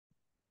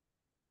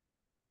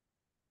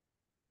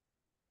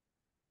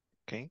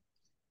Okay.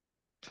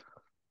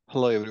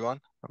 Hello,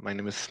 everyone. My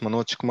name is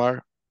Manoj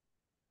Kumar,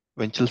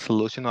 Venture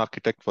Solution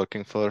Architect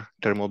working for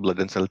Thermo Blood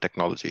and Cell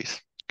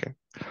Technologies. Okay.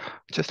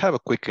 Just have a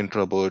quick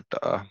intro about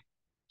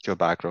your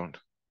background.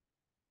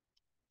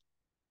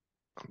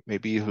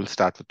 Maybe we'll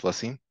start with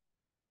Wasim.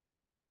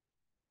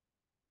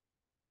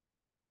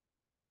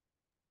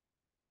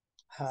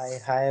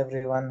 Hi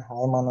everyone. Hi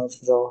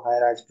Manoj bro. Hi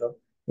Raj bro.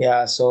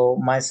 Yeah, so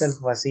myself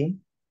Wasim.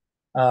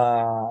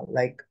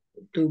 Like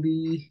to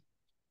be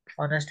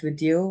honest with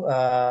you,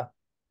 I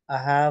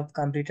have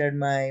completed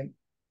my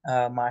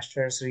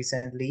master's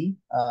recently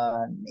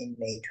in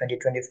May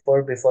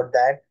 2024. Before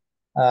that,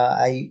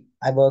 I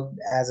worked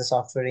as a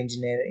software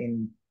engineer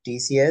in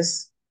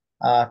TCS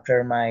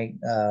after my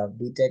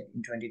BTech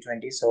in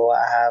 2020. So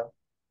I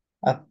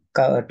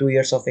have 2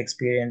 years of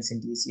experience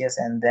in TCS,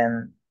 and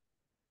then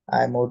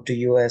I moved to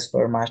US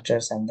for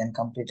masters and then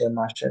completed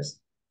masters.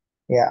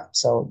 Yeah,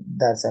 so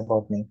that's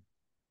about me.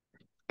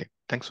 Okay.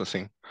 Thanks,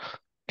 Wasim.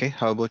 Okay.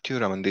 How about you,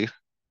 Ramandir?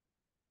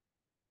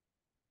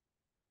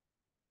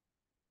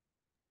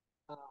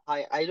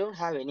 I don't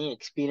have any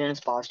experience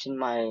past in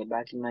my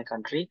back in my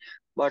country,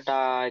 but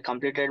I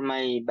completed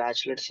my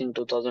bachelor's in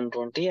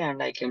 2020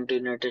 and I came to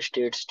United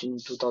States in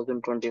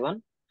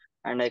 2021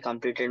 and I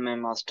completed my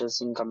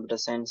master's in computer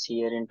science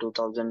here in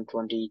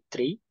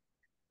 2023.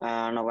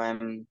 Now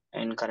I'm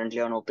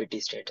currently on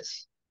OPT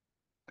status.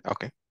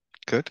 Okay.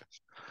 Good.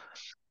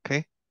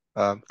 Okay.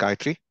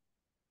 Gayatri.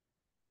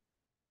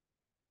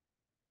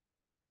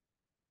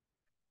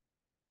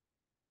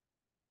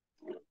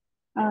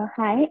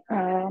 Hi,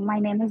 my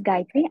name is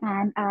Gayatri,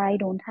 and I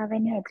don't have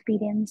any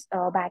experience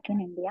back in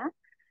India.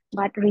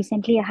 But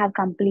recently, I have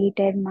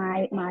completed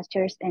my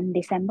master's in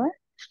December,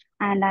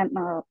 and I'm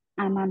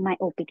on my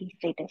OPT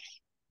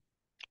status.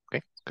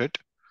 Okay. Good.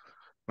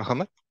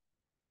 Muhammad.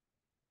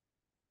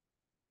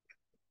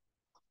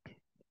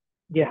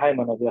 Yeah, hi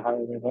Manoj. Yeah, hi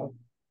everyone.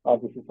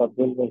 This is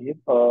Abdul Wahid.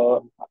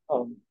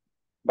 Um,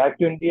 Back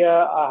to India,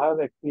 I have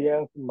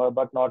experience,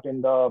 but not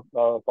in the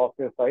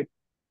software side.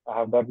 I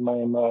have done my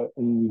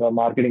in the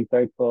marketing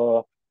side,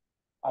 so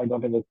I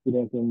don't have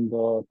experience in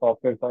the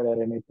software side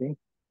or anything.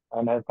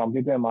 And I have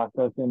completed my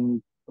master's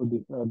in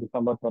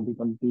December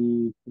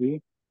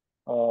 2023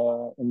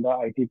 in the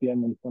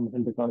ITPM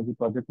Information Technology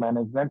Project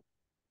Management.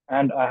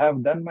 And I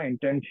have done my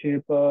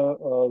internship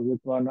with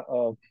one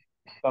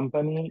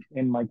company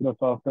in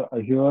Microsoft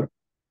Azure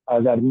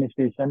as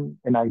administration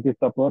in IT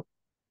support.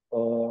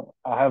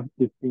 I have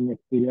this thing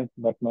experience,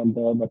 but not in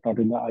the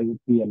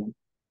PLM.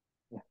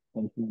 Yeah,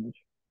 thank you,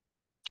 Manish.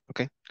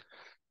 Okay.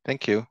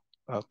 Thank you.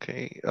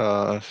 Okay.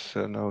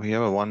 So now we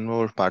have one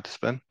more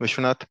participant,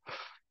 Vishwanath.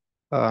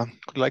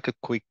 Could like a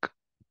quick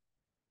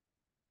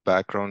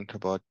background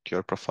about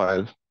your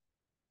profile.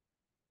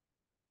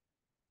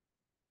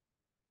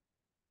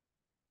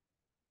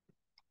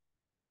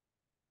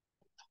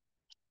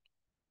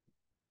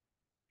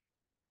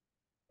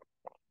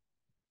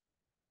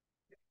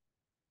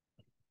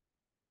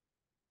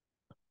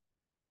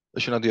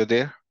 Vishwanath, you're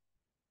there?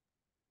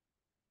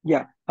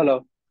 Yeah,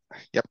 hello.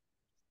 Yep.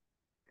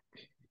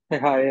 Hey,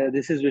 hi,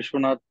 this is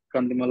Vishwanath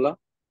Kandimalla.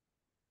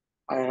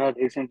 I had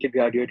recently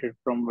graduated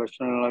from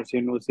Western Alliance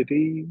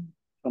University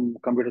from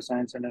Computer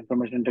Science and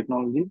Information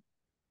Technology.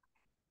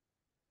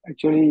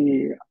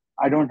 Actually,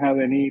 I don't have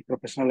any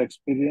professional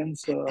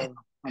experience,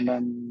 and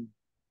I'm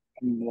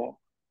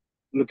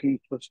looking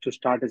to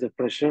start as a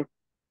fresher.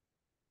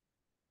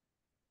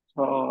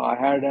 So I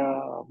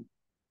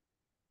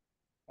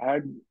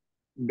had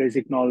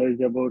basic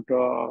knowledge about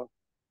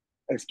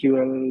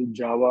SQL,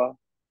 Java,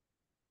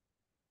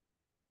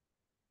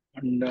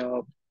 and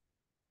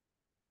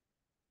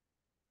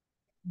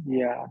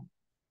yeah,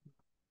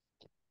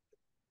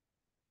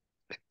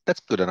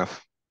 That's good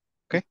enough.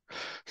 Okay.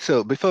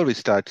 So before we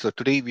start, so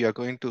today we are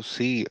going to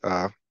see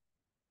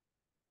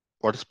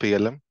what is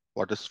PLM,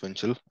 what is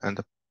Windchill, and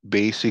the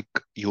basic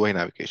UI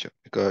navigation,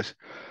 because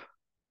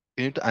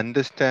you need to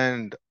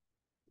understand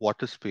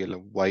what is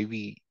PLM, why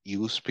we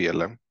use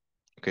PLM,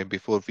 okay,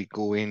 before we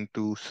go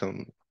into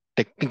some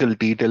technical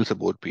details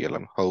about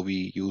PLM, how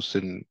we use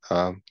in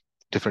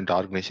different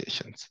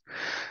organizations.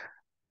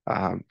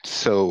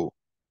 So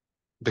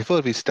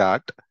before we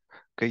start,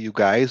 okay, you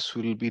guys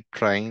will be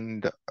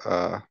trained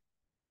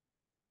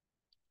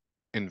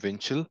in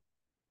Windchill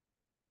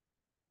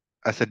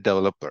as a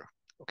developer.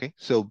 Okay,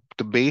 so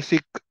the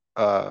basic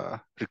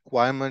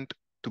requirement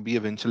to be a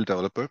Windchill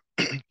developer,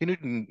 you need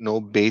to know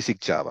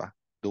basic Java.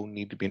 Don't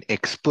need to be an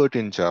expert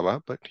in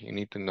Java, but you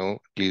need to know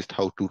at least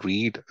how to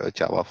read a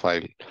Java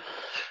file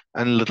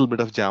and a little bit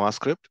of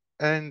JavaScript,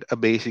 and a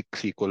basic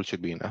SQL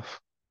should be enough.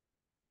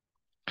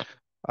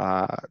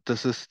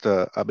 This is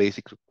a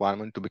basic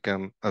requirement to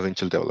become a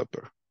Windchill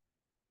developer.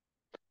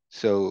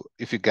 So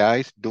if you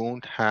guys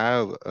don't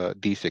have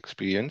these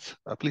experience,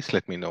 please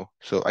let me know.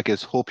 So I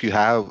guess hope you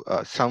have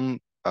some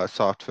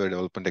software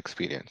development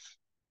experience,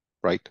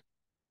 right?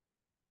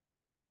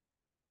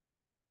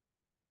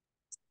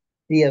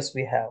 Yes,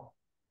 we have.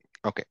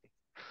 Okay,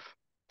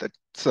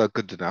 that's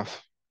good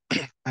enough.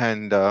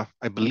 And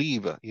I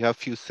believe you have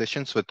few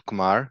sessions with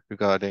Kumar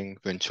regarding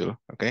Winchell.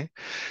 Okay,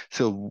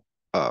 so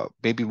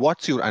maybe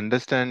what's your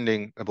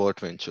understanding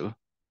about Winchell?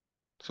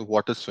 So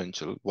what is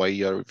Winchell? Why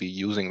are we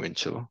using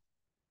Winchell?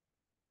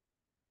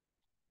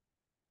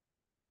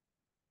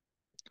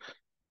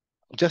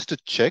 Just to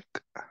check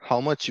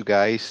how much you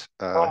guys.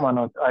 No,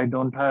 Manoj, I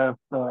don't have.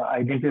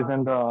 I didn't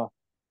listen the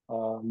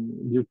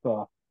this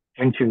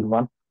windshield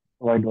one,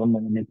 so I don't know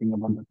anything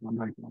about that one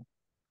right now.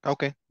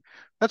 Okay,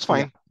 that's Yeah.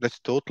 fine. That's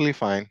totally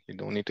fine. You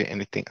don't need to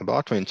anything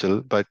about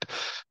Winchell, but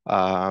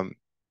um,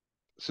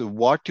 so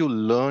what you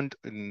learned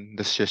in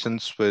the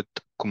sessions with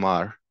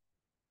Kumar,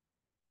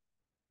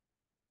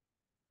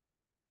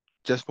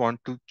 just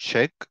want to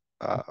check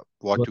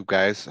what Wa- you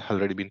guys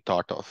already been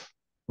thought of.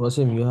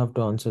 Wasim, you have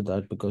to answer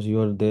that because you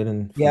are there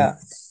in front.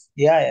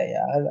 Yeah,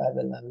 yeah. I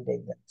will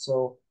take that.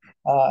 So,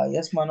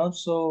 yes, Manoj.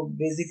 So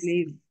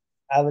basically,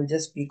 I will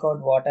just speak out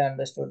what I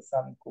understood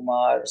from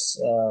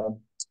Kumar's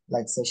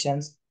like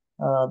sessions.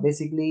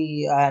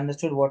 Basically, I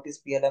understood what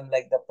is PLM,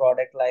 like the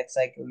product life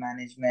cycle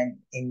management,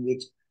 in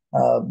which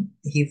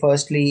he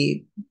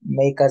firstly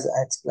make us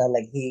explain,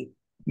 like he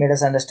made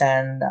us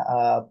understand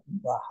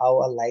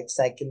how a life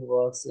cycle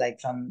works, like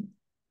from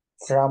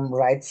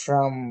right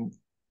from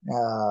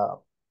uh,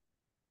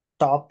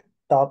 top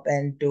top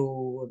end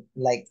to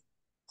like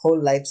whole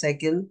life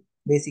cycle.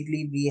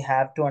 Basically we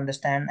have to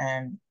understand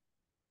and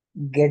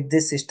get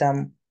this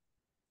system,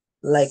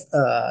 like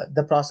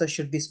the process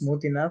should be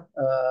smooth enough.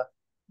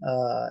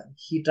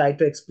 He tried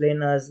to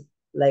explain us,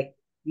 like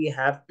we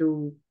have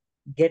to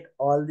get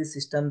all the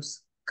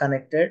systems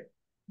connected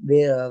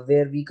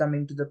where we come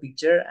into the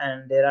picture,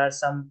 and there are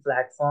some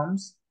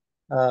platforms.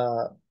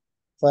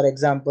 For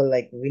example,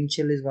 like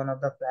Windchill is one of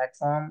the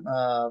platform.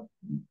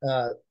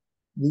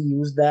 We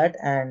use that,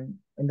 and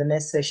in the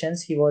next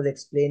sessions he was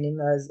explaining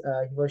us,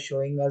 he was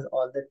showing us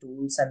all the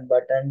tools and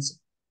buttons,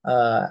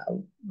 uh,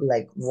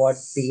 like what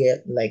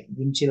the like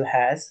Windchill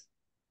has.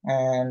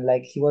 And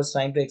like he was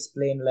trying to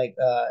explain, like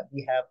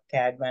we have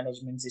CAD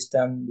management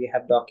system, we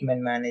have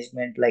document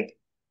management, like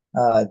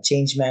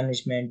change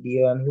management,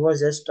 BOM. He was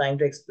just trying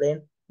to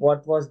explain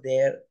what was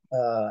there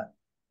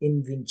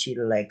in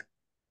Windchill,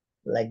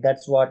 like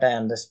that's what I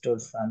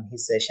understood from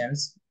his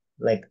sessions,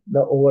 like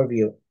the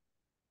overview.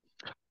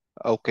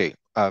 Okay,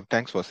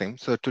 thanks, Wasim.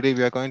 So today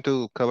we are going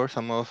to cover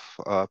some of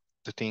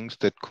the things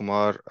that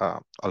Kumar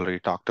already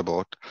talked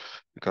about,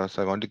 because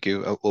I want to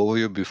give an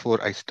overview before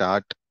I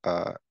start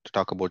to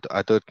talk about the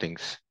other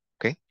things.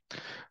 Okay.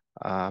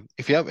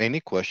 If you have any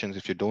questions,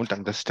 if you don't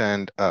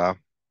understand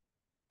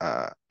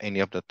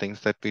any of the things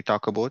that we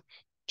talk about,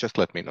 just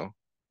let me know.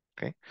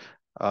 Okay.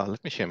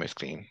 Let me share my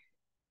screen.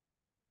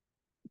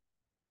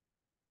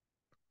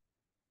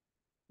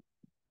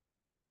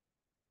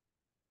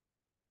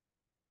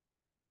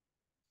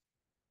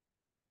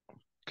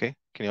 Okay.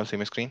 Can you all see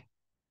my screen?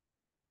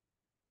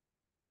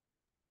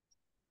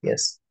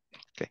 Yes.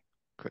 Okay.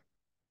 Good.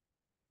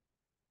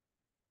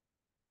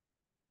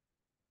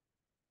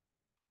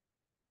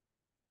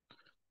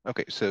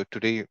 Okay. So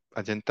today,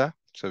 Ajanta,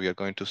 so we are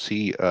going to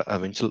see a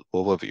Winchell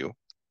overview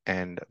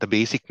and the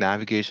basic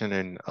navigation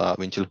in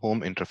Winchell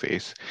home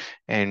interface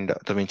and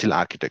the Winchell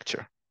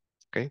architecture.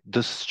 Okay.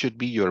 This should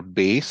be your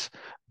base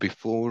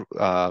before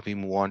we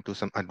move on to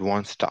some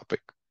advanced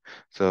topic.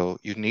 So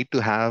you need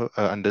to have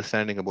an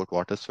understanding about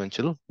what is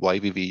Winchell, why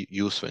we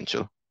use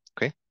Winchell.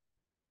 Okay.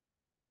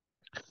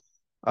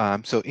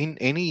 So in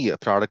any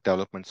product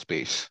development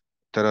space,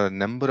 there are a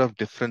number of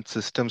different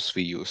systems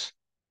we use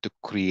to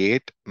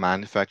create,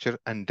 manufacture,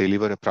 and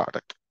deliver a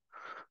product.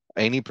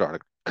 Any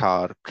product,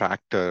 car,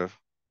 tractor,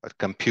 a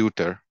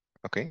computer.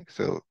 Okay,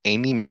 so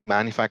any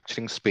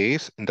manufacturing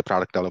space in the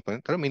product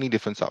development, there are many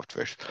different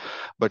softwares.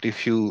 But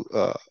if you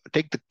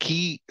take the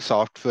key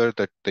software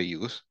that they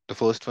use, the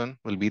first one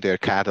will be their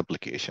CAD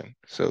application.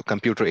 So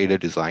computer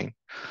aided design,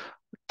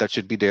 that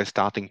should be their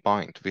starting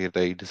point where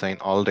they design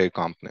all their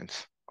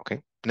components. Okay.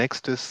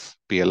 Next is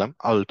PLM.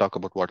 I'll talk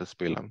about what is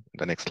PLM in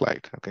the next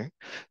slide. Okay.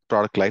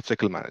 Product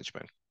lifecycle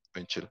management,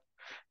 Winchell,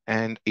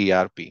 and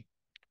ERP,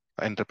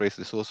 enterprise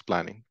resource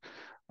planning.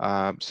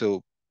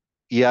 So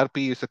ERP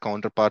is a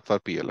counterpart for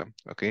PLM.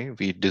 Okay.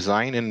 We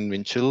design in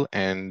Winchell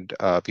and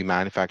we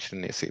manufacture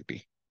in SAP.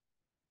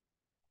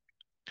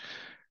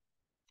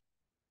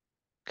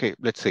 Okay.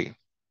 Let's see.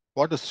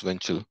 What is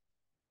Winchell?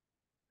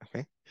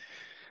 Okay.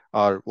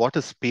 Or what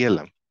is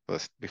PLM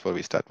first before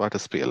we start? What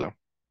is PLM?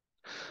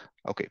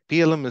 Okay,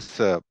 PLM is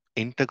a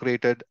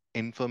integrated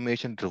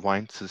information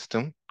driven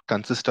system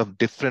consists of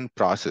different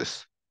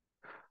process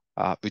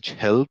which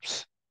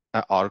helps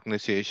an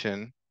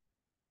organization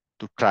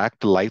to track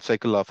the life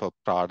cycle of a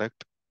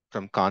product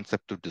from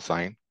concept to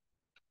design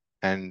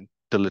and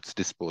till its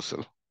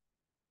disposal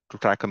to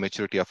track a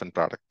maturity of a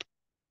product.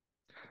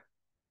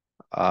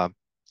 Uh,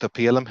 the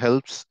PLM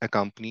helps a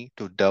company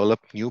to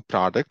develop new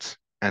products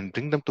and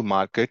bring them to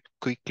market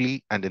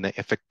quickly and in an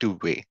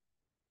effective way.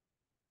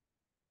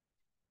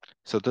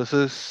 So this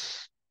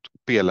is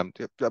PLM,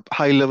 the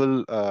high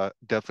level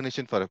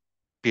definition for a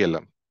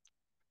PLM.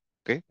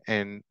 Okay,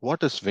 and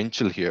what is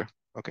Winchell here?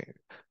 Okay,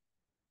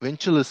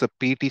 Windchill is a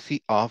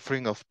PTC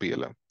offering of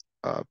PLM.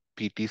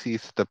 PTC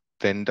is the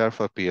vendor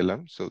for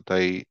PLM, so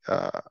the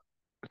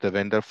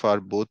vendor for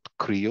both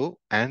Creo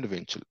and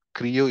Windchill.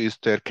 Creo is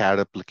their CAD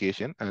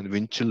application, and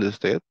Windchill is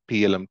their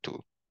PLM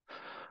tool.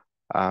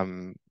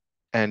 And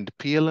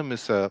PLM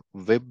is a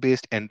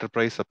web-based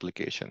enterprise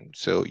application.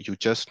 So you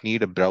just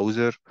need a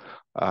browser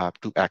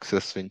to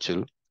access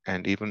Windchill,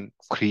 and even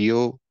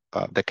Creo,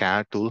 the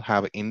CAD tool,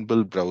 have an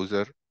inbuilt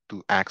browser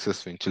to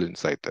access Windchill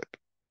inside that.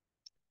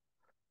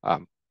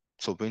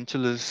 So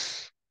Windchill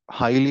is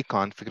highly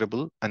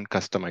configurable and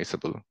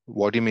customizable.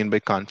 What do you mean by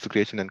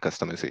configuration and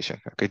customization?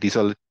 Okay, these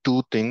are the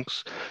two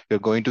things you're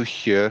going to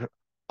hear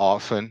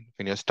often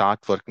when you start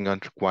working on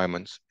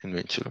requirements in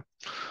Windchill.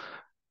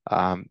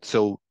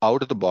 So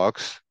out of the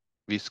box,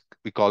 we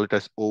call it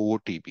as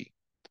OOTB,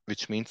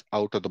 which means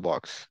out of the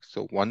box.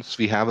 So once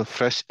we have a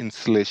fresh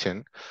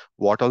installation,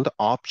 what all the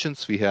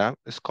options we have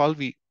is called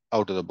we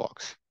out of the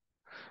box.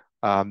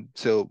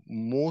 So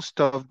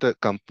most of the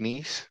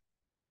companies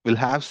will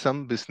have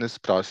some business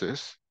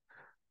process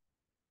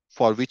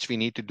for which we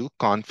need to do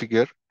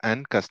configure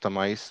and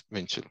customize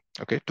Windchill,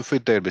 okay, to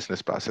fit their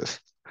business process.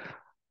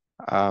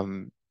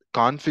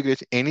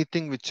 Configuration,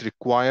 anything which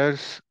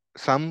requires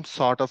some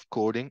sort of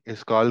coding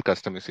is called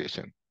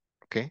customization,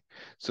 okay?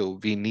 So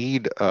we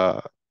need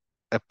a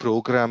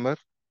programmer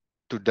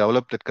to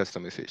develop that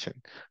customization.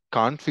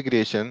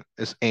 Configuration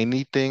is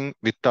anything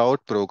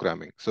without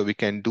programming. So we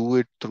can do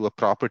it through a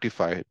property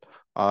file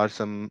or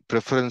some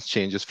preference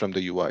changes from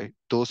the UI.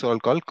 Those are all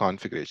called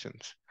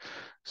configurations.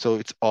 So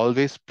it's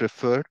always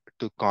preferred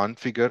to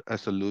configure a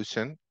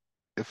solution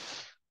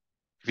if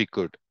we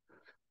could.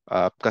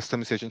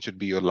 Customization should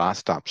be your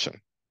last option.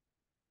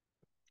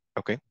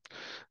 Okay.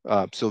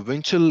 So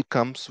Windchill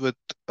comes with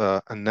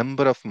a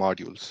number of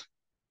modules.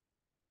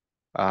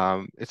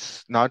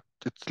 It's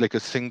like a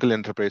single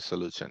enterprise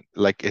solution.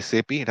 Like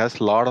SAP, it has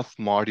a lot of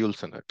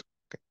modules in it.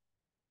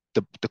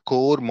 Okay. The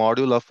core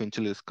module of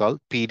Windchill is called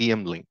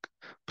PDM Link,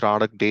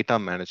 Product Data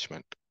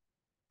Management.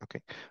 Okay,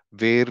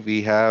 where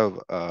we have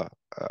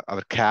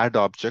our CAD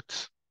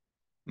objects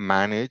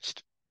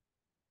managed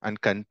and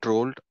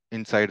controlled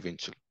inside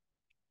Windchill.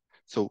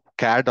 So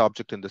CAD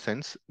object in the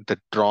sense the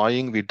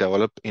drawing we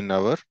develop in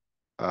our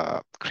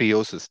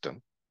Creo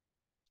system.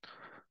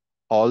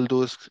 All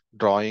those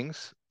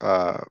drawings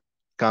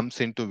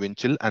comes into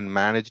Windchill and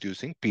managed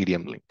using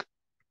PDM Link.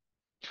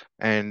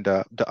 And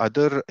the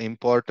other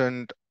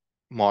important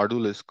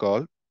module is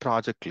called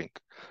Project Link,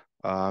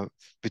 uh,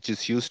 which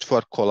is used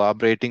for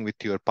collaborating with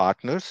your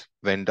partners,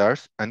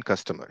 vendors, and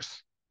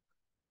customers.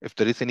 If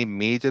there is any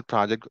major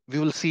project, we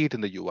will see it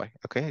in the UI.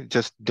 Okay,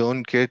 just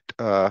don't get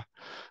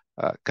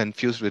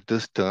confused with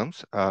these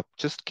terms.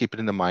 Just keep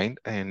it in the mind,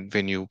 and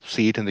when you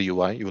see it in the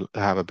UI, you will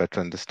have a better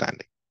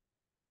understanding.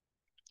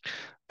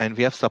 And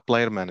we have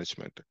supplier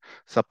management.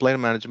 Supplier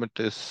management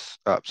is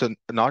so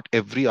not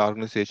every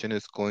organization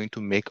is going to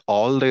make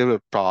all their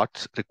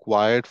parts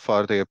required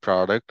for their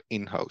product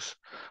in-house.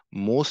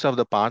 Most of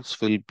the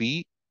parts will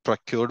be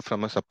procured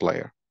from a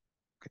supplier.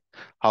 Okay.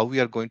 How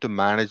we are going to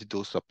manage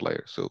those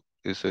suppliers? So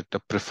is it a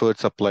preferred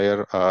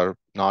supplier or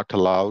not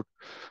allowed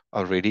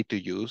or ready to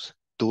use?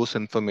 Those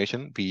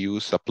information we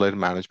use supplier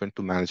management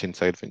to manage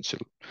inside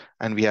Windchill.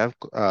 And we have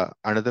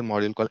another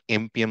module called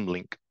MPM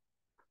Link,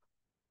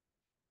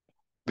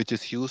 which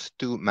is used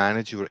to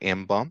manage your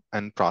MBOM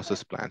and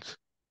process plans.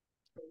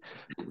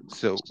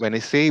 So when I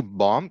say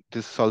BOM,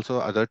 this is also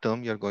other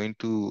term you're going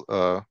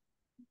to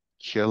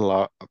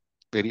hear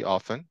very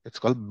often. It's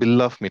called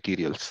bill of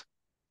materials.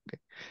 Okay.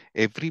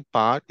 Every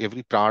part,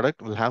 every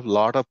product will have a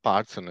lot of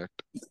parts in it.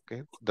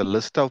 Okay. The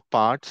list of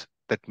parts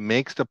that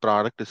makes the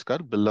product is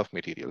called bill of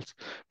materials.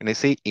 When I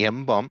say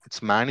MBOM,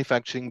 it's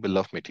manufacturing bill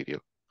of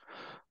material.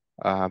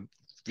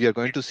 We are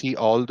going to see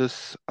all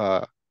this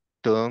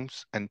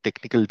terms and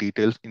technical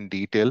details in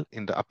detail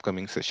in the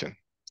upcoming session.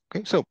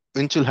 Okay, so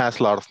Windchill has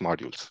a lot of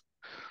modules.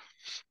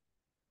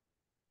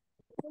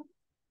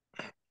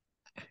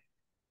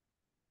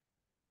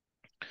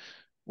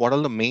 What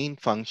are the main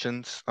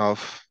functions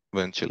of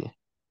Windchill?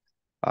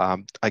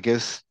 I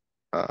guess,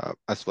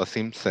 as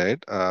Wasim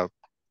said,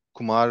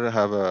 Kumar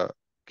have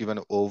given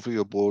an overview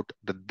about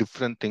the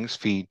different things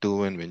we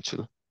do in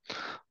Windchill.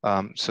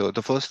 So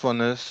the first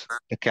one is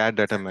the CAD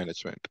data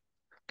management.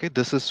 Okay,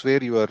 this is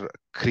where your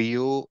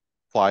Creo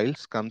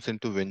files comes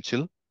into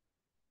Windchill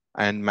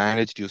and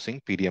managed using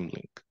PDM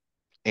Link.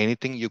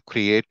 Anything you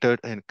created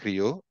in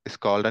Creo is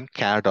called a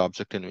CAD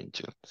object in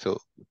Windchill. So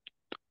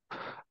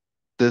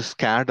this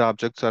CAD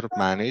objects are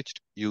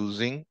managed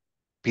using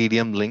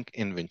PDM Link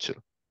in Windchill.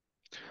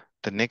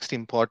 The next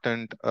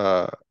important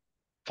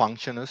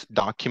function is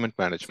document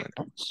management.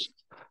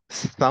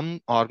 Some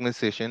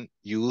organization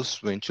use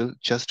Windchill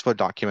just for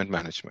document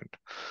management.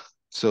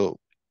 So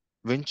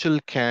Windchill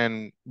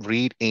can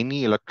read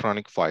any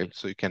electronic file.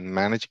 So you can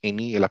manage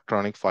any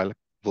electronic file,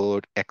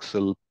 Word,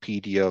 Excel,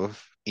 PDF,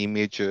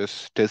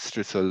 images, test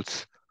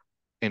results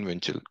in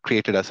Windchill,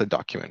 created as a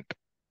document.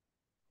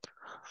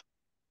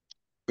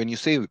 When you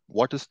say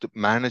what is the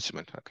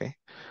management, okay?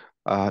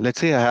 Let's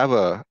say I have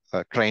a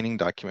training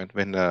document.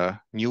 When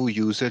a new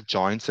user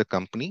joins a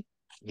company,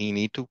 we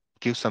need to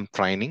give some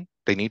training.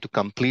 They need to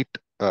complete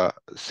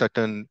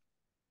certain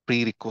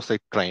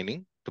prerequisite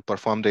training to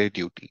perform their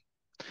duty.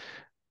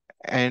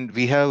 And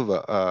we have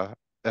a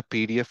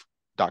PDF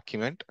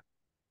document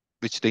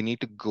which they need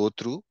to go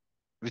through,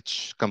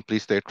 which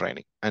completes their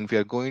training. And we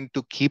are going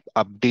to keep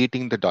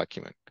updating the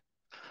document.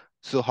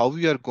 So how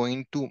we are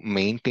going to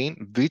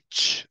maintain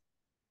which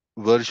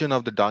version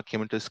of the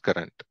document is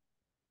current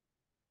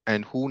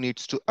and who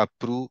needs to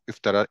approve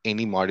if there are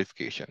any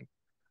modification.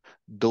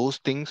 Those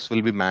things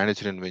will be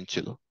managed in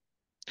Windchill.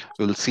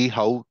 We'll see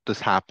how this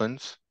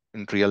happens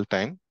in real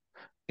time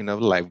in our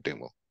live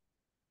demo.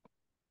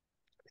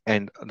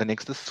 And the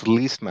next is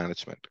release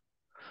management.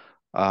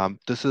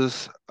 This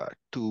is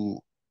to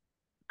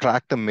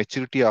track the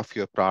maturity of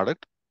your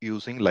product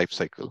using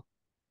lifecycle.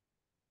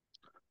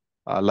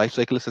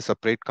 Lifecycle is a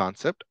separate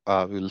concept.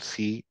 We'll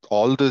see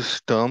all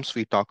these terms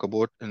we talk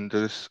about in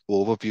this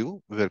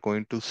overview. We're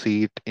going to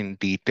see it in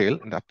detail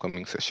in the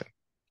upcoming session.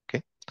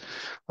 Okay.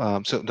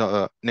 So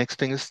the next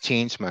thing is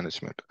change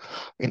management.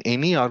 In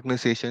any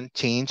organization,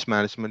 change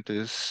management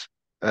is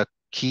a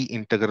key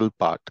integral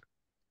part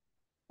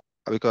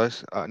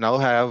because now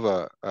I have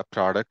a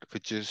product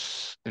which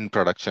is in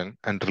production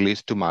and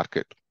released to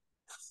market.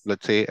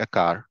 Let's say a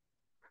car,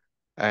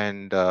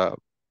 and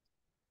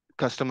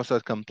customers are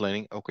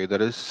complaining, okay,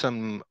 there is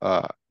some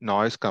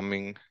noise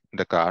coming in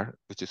the car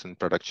which is in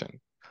production.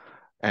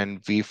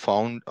 And we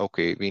found,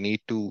 okay, we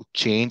need to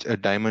change a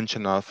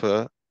dimension of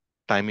a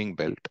timing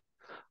belt.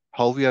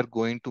 How we are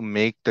going to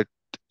make that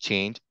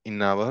change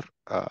in our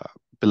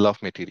bill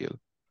of material.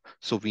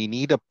 So we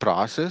need a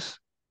process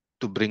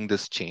to bring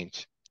this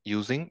change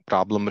using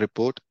problem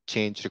report,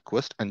 change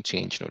request, and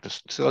change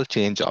notice. So all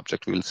change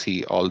object. We'll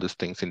see all these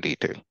things in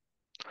detail.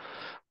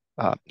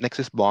 Next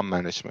is BOM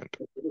management.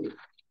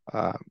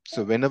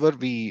 So whenever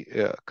we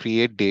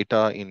create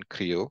data in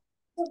Creo,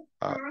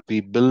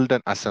 we build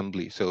an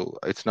assembly. So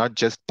it's not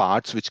just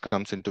parts which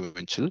comes into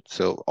Windchill.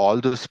 So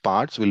all those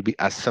parts will be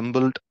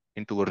assembled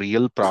into a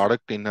real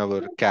product in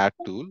our CAD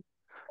tool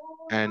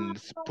and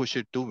push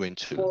it to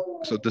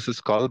Windchill. So this is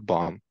called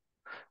BOM.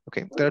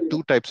 Okay, there are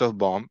two types of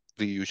BOM.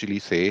 We usually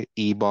say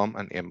EBOM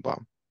and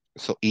MBOM.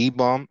 So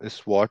EBOM is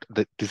what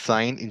the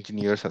design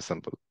engineers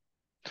assemble.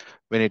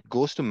 When it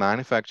goes to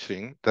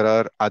manufacturing, there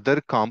are other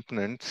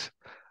components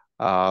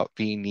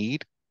we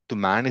need to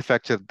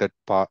manufacture that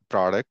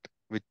product,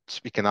 which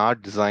we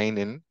cannot design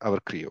in our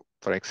Creo.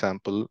 For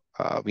example,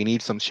 we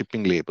need some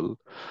shipping label.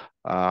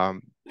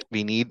 Um,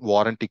 we need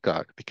warranty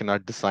card. We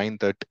cannot design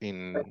that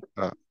in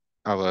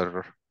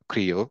our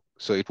Creo.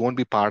 So it won't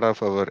be part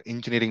of our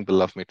engineering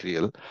bill of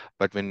material.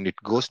 But when it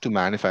goes to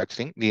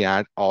manufacturing, we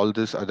add all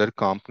these other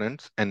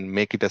components and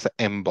make it as an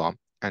M-BOM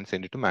and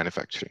send it to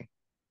manufacturing.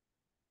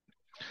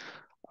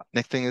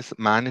 Next thing is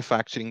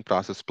manufacturing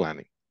process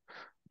planning.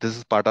 This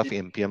is part of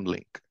MPM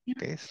link.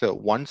 Okay, so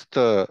once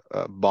the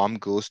BOM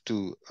goes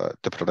to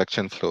the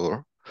production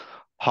floor,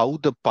 how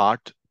the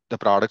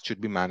product should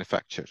be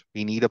manufactured.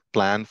 We need a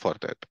plan for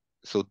that.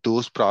 So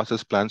those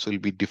process plans will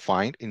be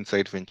defined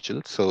inside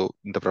Windchill. So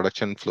in the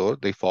production floor,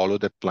 they follow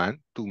that plan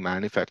to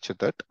manufacture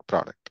that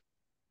product.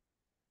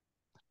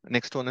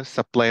 Next one is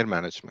supplier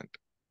management.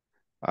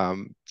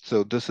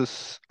 So this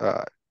is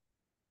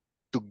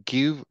to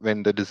give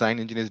when the design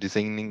engineer is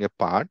designing a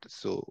part.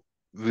 So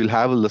we'll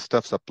have a list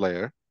of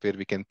supplier where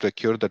we can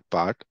procure that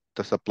part.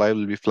 The supplier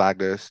will be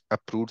flagged as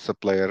approved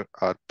supplier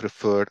or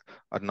preferred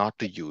or not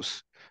to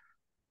use.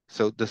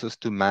 So this is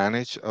to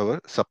manage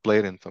our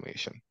supplier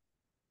information.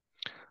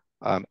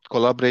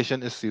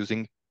 Collaboration is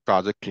using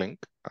Project Link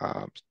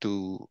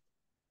to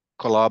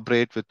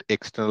collaborate with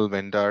external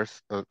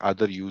vendors or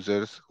other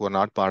users who are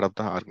not part of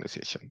the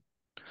organization.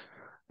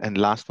 And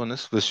last one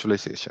is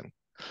visualization.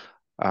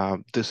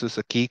 This is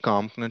a key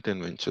component in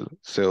Windchill.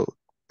 So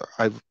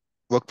I've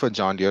worked for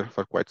John Deere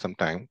for quite some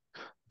time.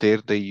 There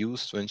they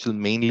use Windchill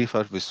mainly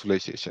for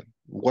visualization.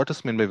 What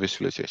is meant by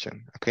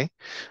visualization? Okay,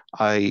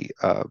 I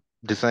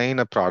design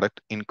a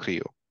product in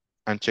Creo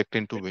and checked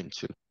into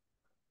Windchill.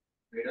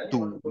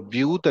 To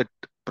view that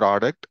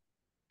product,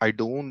 I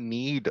don't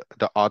need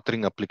the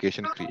authoring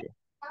application Creo.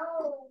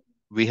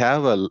 We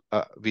have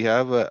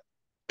a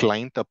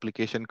client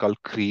application called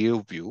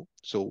Creo View.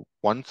 So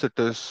once it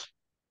is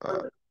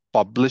uh,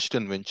 published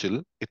in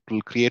Windchill, it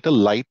will create a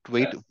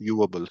lightweight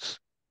viewables.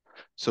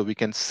 So we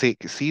can see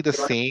the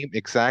same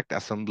exact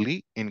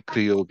assembly in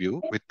Creo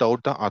View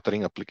without the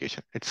authoring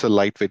application. It's a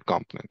lightweight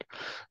component.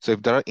 So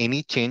if there are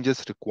any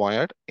changes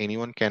required,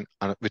 anyone can,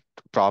 with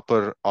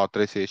proper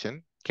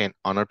authorization, can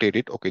annotate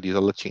it. Okay, these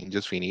are the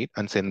changes we need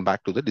and send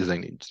back to the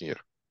design engineer.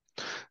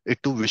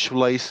 It to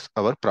visualize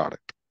our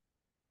product.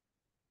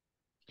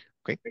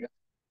 Okay.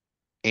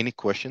 Any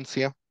questions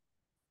here?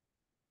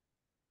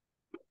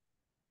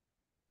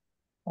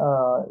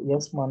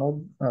 Yes,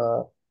 Manoj.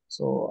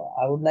 So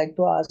I would like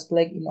to ask,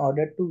 like, in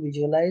order to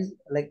visualize,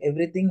 like,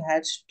 everything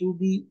has to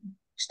be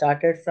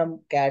started from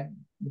CAD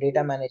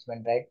data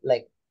management, right?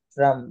 Like,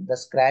 from the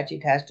scratch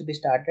it has to be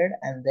started,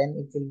 and then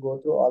it will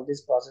go through all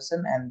this process,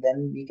 and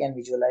then we can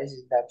visualize.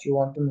 Is that you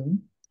want to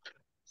mean?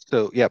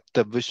 So yeah,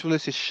 the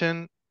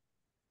visualization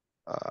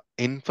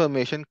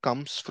information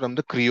comes from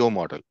the Creo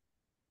model.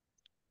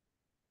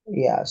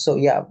 Yeah, so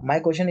yeah, my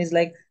question is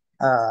like,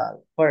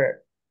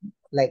 for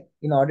like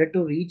in order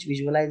to reach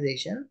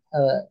visualization,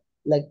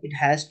 like it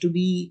has to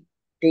be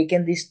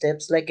taken these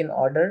steps like in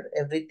order,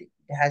 everything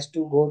has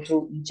to go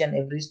through each and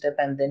every step,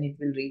 and then it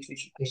will reach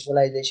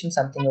visualization,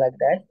 something like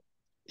that.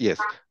 Yes.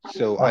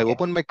 So I Okay.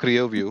 open my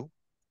Creo view,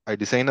 I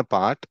design a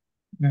part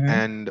Mm-hmm.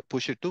 and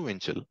push it to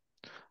Windchill. Okay.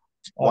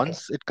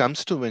 Once it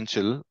comes to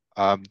Windchill,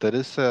 there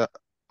is a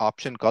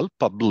option called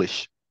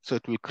publish. So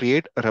it will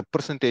create a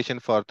representation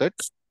for that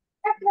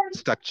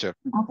structure,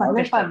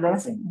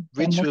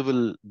 which we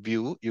will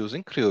view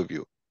using Creo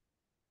view.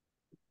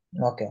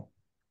 Okay.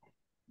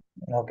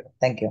 Okay,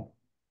 thank you.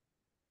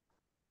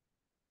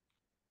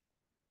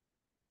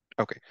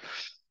 Okay.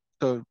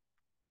 So,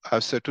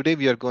 so today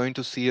we are going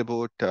to see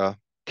about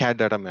CAD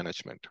data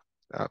management.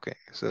 Okay.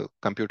 So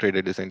computer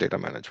aided design data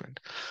management.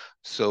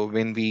 So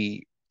when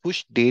we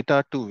push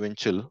data to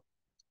Windchill,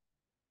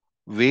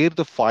 where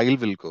the file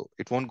will go,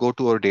 it won't go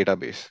to our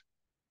database.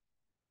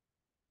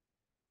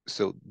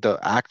 So the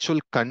actual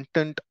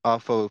content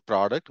of our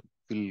product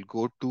will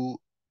go to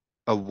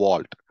a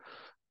vault.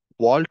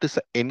 Vault is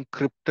an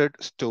encrypted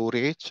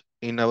storage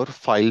in our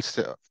file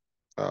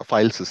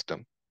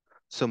system.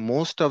 So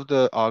most of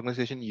the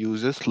organization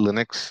uses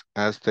Linux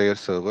as their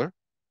server.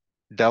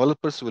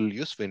 Developers will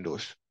use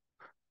Windows.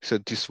 So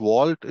this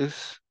vault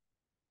is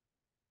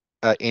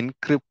an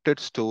encrypted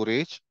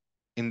storage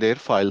in their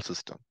file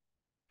system.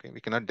 Okay,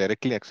 we cannot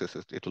directly access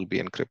it. It will be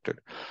encrypted.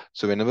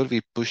 So whenever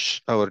we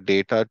push our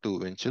data to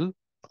Windchill,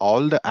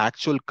 all the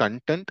actual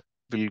content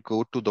will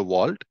go to the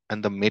vault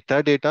and the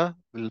metadata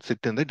will sit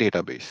in the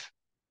database.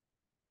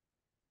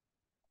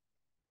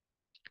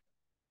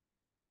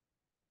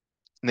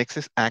 Next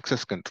is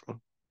access control.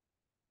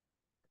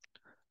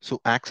 So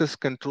access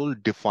control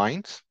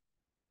defines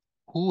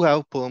who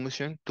have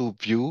permission to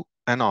view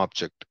an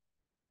object.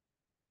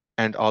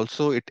 And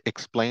also it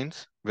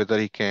explains whether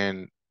he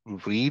can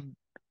read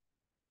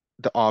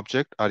the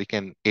object, or he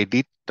can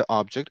edit the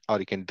object, or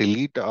he can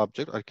delete the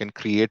object, or he can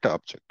create the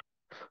object.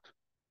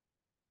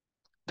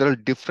 There are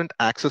different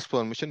access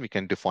permission we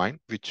can define,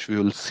 which we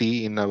will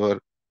see in our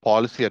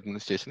policy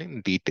administration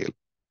in detail.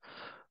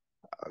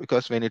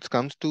 Because when it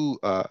comes to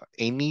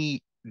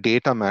any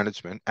data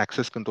management,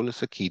 access control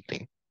is a key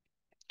thing.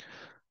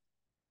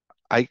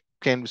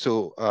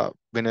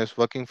 When I was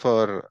working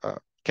for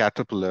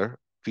Caterpillar,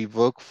 we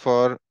work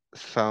for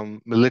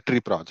some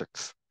military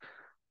projects.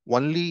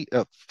 Only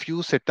a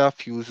few set of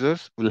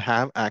users will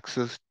have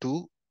access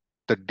to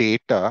the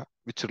data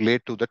which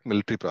relate to that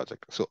military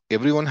project. So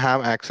everyone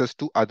have access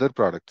to other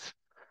products,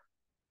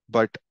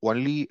 but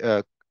only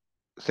a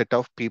set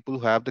of people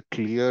who have the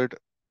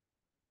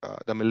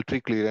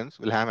military clearance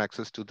will have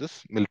access to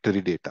this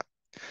military data.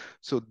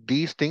 So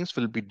these things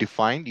will be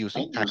defined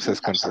using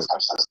access control.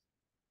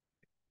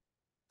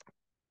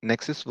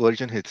 Next is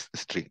version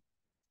history.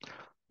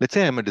 Let's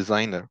say I'm a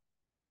designer.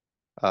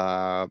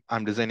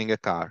 I'm designing a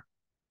car.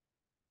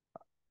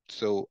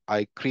 So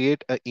I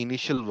create an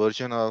initial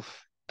version of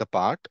the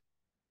part,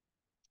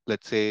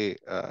 let's say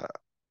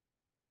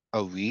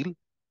a wheel,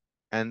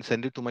 and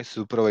send it to my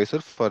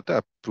supervisor for the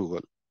approval.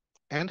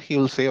 And he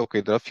will say,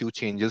 okay, there are a few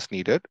changes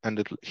needed,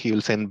 and he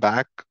will send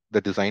back the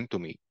design to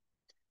me.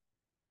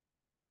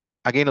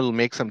 Again, I'll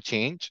make some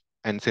change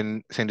and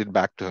send it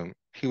back to him.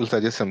 He will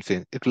suggest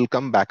something. It will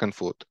come back and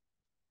forth.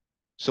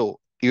 So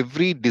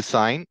every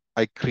design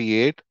I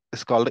create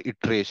is called an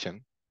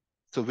iteration.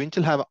 So Winch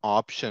will have an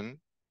option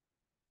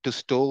to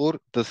store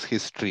this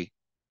history,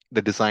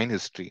 the design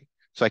history.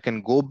 So I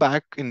can go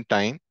back in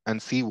time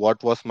and see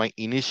what was my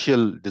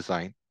initial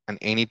design and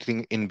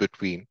anything in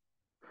between.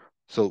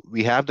 So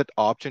we have that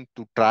option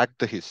to track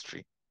the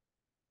history.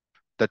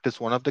 That is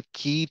one of the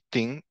key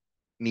thing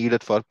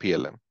needed for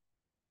PLM.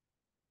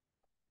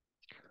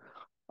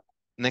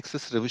 Next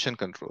is revision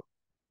control.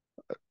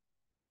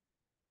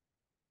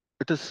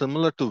 It is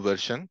similar to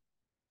version,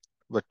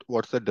 but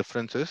what's the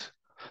difference is,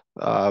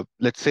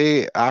 let's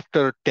say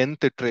after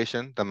 10th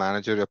iteration, the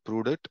manager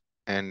approved it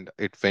and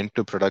it went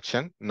to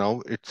production.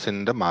 Now it's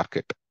in the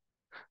market.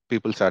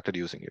 People started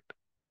using it.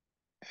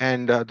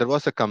 And there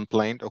was a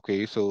complaint.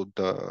 Okay, so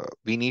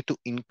we need to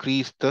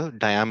increase the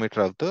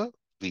diameter of the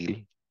wheel.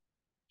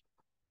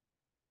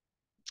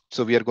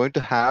 So we are going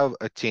to have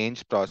a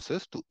change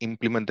process to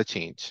implement the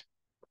change.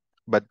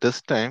 But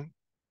this time,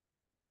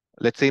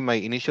 let's say my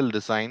initial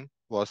design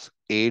was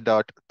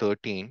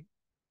A.13.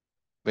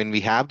 When we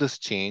have this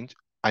change,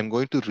 I'm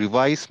going to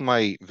revise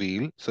my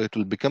wheel, so it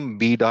will become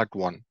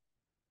B.1.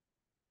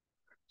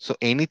 So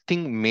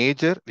anything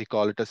major, we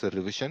call it as a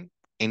revision.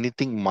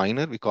 Anything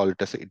minor, we call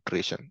it as an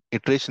iteration.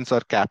 Iterations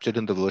are captured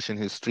in the version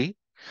history,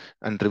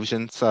 and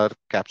revisions are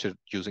captured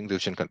using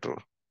revision control.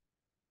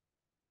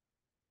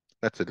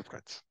 That's the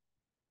difference.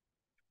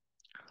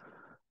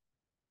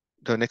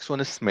 The next one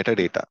is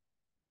metadata.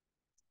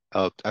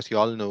 As you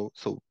all know,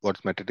 so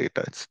what's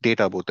metadata? It's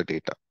data about the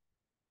data.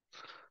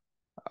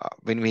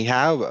 When we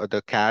have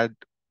the CAD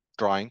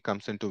drawing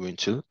comes into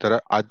Windchill, there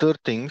are other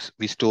things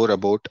we store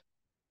about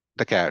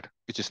the CAD,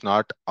 which is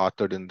not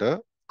authored in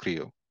the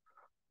Creo,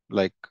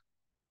 like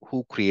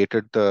who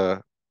created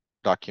the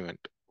document,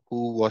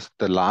 who was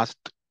the last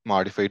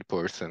modified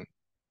person,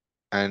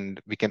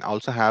 and we can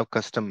also have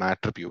custom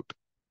attribute.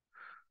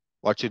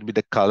 What should be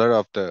the color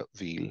of the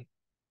wheel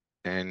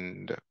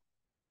and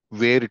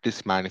where it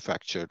is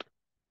manufactured.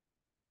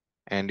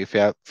 And if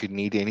you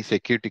need any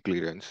security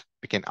clearance,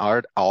 we can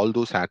add all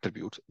those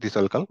attributes. These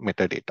are called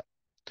metadata.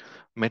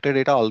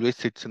 Metadata always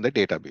sits in the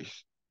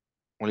database.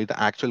 Only the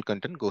actual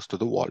content goes to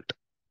the vault.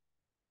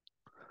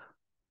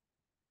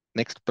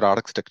 Next,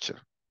 product structure.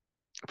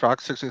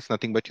 Product structure is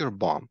nothing but your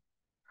BOM.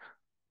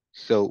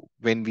 So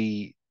when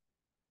we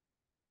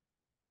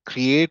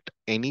create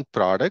any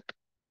product,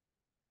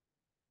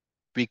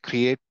 we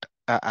create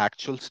an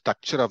actual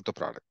structure of the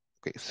product.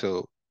 Okay,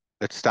 so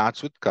let's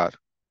start with car.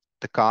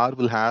 The car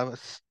will have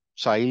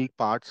child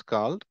parts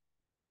called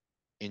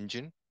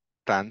engine,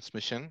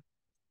 transmission,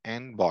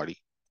 and body.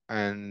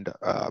 And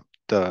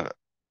the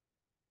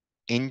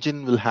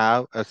engine will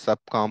have a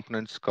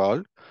subcomponents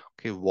called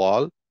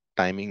wall,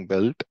 timing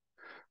belt,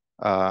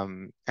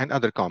 and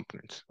other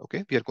components.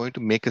 Okay, we are going to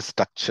make a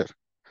structure.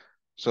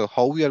 So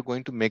how we are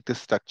going to make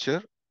this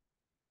structure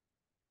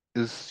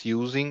is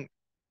using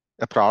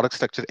a product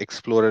structure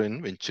explorer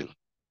in Windchill.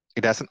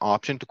 It has an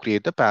option to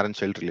create the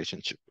parent-child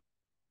relationship.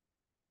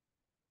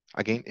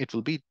 Again, it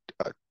will be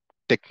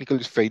technical.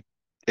 If I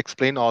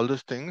explain all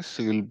these things,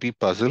 you will be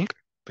puzzled,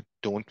 but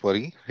don't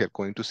worry. We are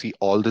going to see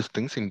all these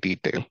things in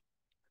detail.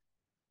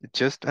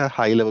 Just a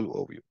high-level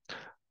overview.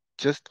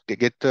 Just to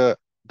get the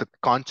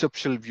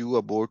conceptual view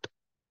about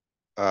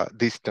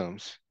these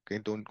terms. Okay,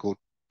 don't go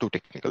too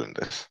technical in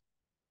this.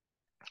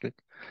 Okay.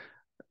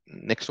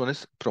 Next one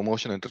is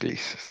promotion and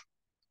releases.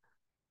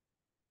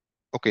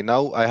 Okay,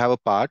 now I have a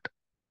part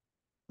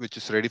which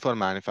is ready for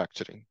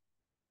manufacturing,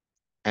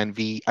 and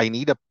I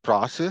need a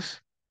process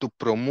to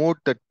promote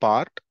that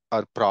part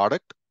or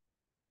product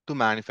to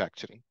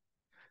manufacturing.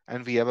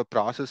 And we have a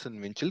process in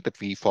Windchill that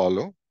we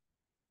follow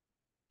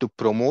to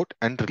promote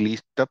and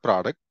release the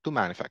product to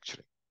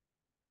manufacturing.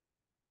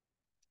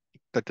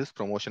 That is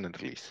promotion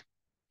and release.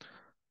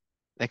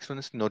 Next one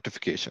is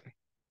notification.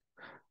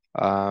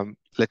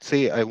 Let's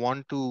say I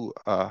want to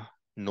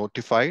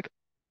notify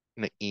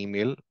in an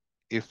email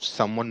if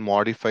someone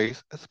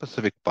modifies a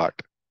specific part.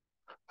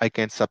 I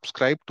can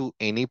subscribe to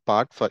any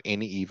part for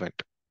any event.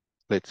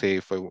 Let's say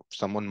if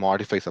someone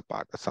modifies a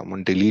part, or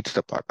someone deletes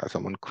the part, or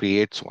someone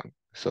creates one.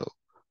 So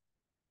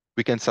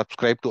we can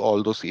subscribe to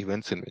all those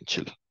events in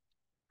Windchill.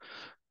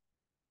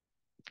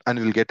 And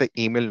we'll get an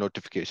email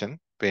notification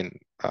when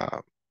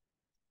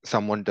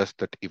someone does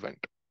that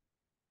event.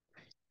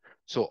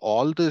 So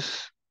all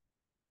this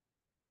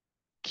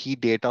key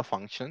data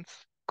functions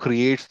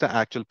creates the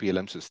actual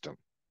PLM system.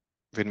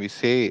 When we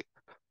say it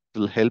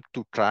will help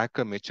to track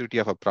a maturity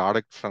of a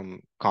product from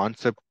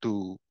concept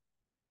to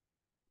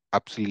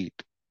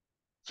obsolete.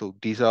 So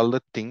these are all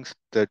the things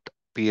that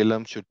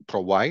PLM should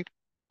provide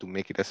to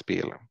make it as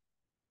PLM.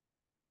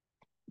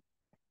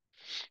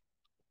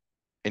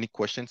 Any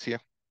questions here?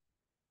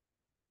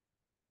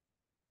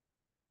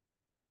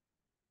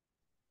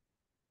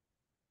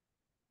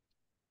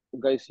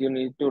 Guys, you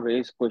need to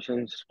raise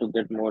questions to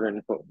get more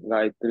info.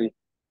 Gayatri,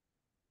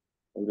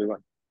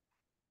 everyone.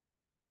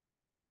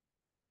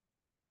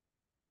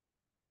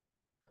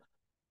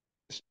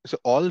 So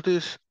all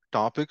these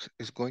topics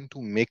is going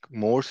to make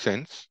more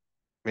sense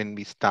when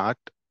we start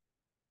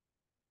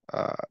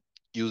uh,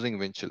 using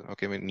Windchill.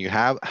 Okay, when you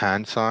have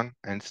hands-on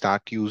and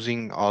start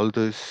using all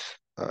these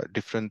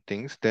different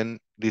things, then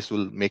this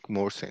will make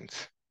more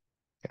sense.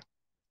 Yeah.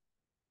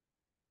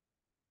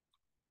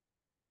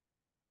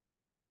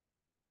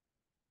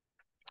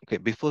 Okay,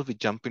 before we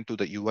jump into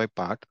the UI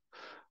part,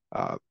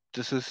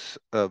 this is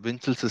a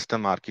Windchill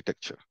system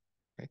architecture.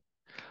 Okay.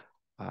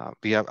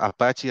 We have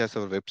Apache as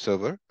our web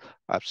server.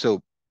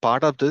 So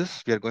part of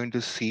this, we are going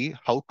to see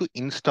how to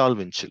install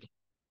Windchill.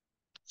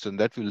 So in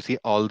that, we will see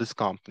all these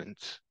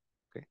components.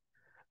 Okay.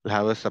 We'll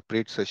have a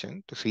separate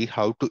session to see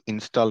how to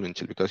install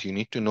Windchill because you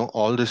need to know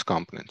all these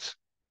components.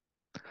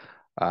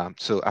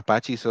 So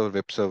Apache is our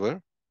web server.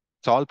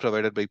 It's all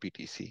provided by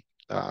PTC.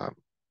 You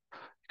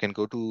can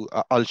go to,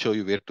 I'll show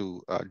you where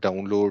to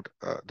download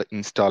the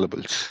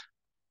installables.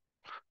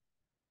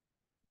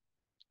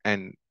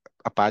 And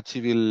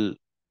Apache will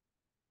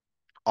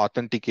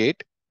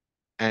authenticate.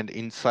 And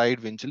inside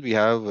Windchill, we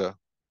have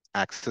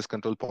access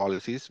control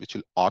policies, which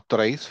will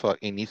authorize for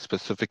any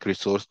specific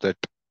resource that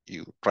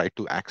you try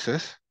to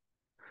access.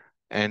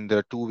 And there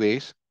are two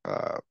ways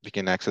we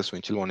can access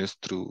Windchill. One is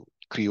through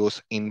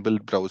Creo's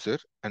inbuilt browser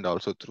and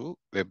also through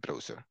web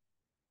browser.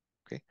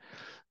 Okay.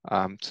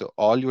 So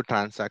all your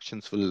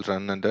transactions will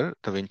run under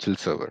the Windchill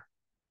server.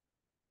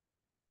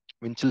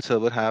 Windchill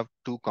server have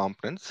two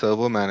components,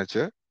 server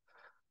manager,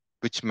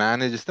 which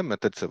manages the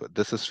method server.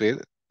 This is where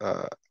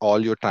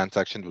all your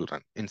transactions will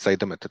run inside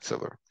the method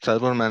server.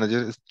 Server manager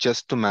is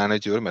just to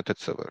manage your method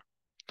server.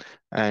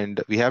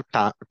 And we have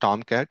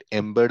Tomcat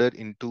embedded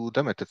into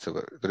the method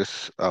server. There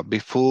is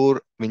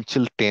before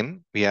Winchell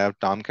 10, we have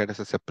Tomcat as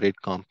a separate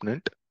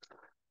component.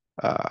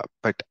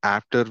 But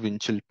after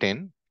Winchell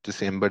 10, it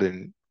is embedded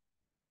in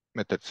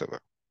method server.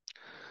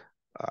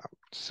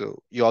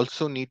 So you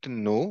also need to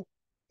know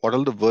what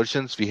are the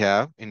versions we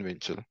have in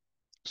Winchell.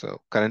 So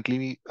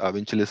currently,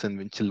 Winchell is in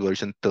Winchell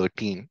version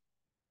 13.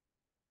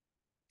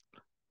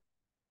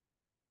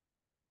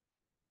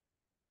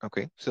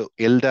 Okay, so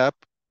LDAP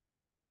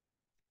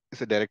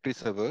is a directory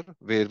server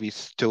where we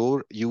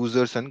store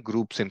users and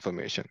groups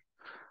information.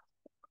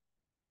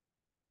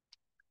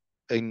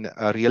 In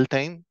real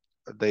time,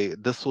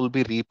 this will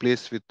be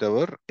replaced with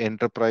our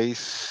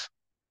enterprise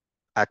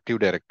Active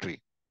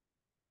Directory.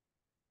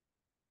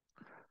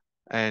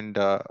 And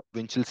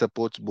Winchell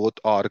supports both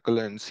Oracle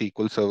and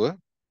SQL Server,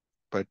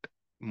 but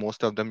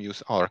most of them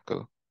use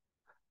Oracle.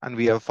 And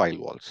we have file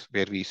vaults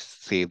where we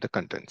save the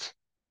contents.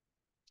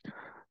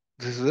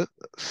 This is a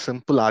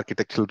simple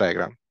architectural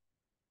diagram.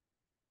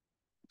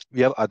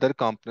 We have other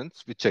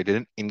components which I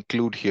didn't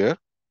include here,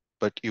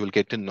 but you will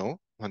get to know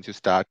once you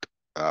start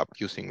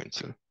using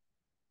Winchell.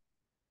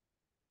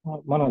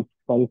 Manoj,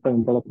 sorry for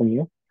interrupting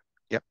you.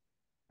 Yeah.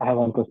 I have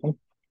one question.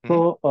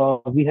 So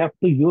we have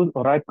to use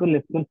Oracle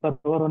SQL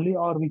Server only,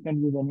 or we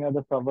can use any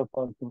other server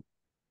for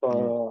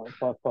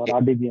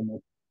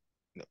RDBMS?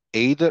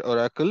 Either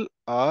Oracle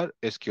or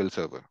SQL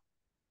Server.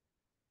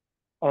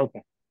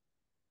 Okay.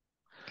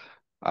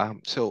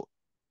 So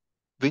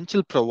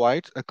Winchell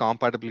provides a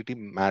compatibility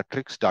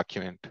matrix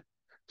document.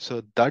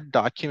 So that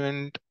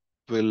document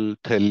will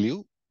tell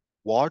you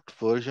what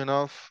version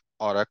of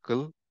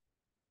Oracle,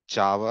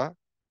 Java,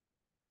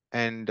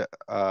 and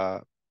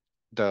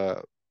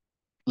the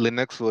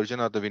Linux version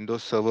or the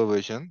Windows Server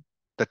version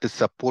that is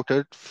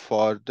supported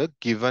for the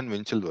given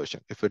Winchell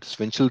version. If it's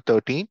Winchell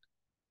 13,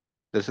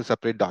 there's a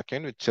separate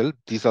document which tells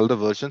these are the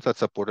versions that are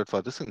supported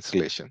for this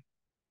installation.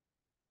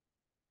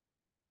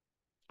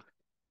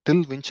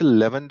 Till Winchell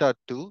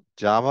 11.2,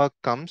 Java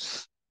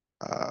comes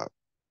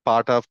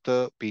part of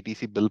the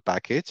PTC build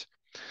package.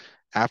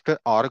 After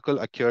Oracle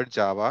acquired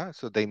Java,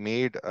 so they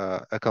made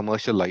a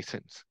commercial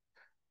license.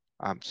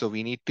 So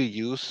we need to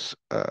use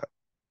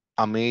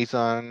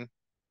Amazon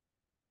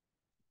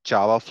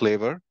Java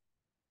flavor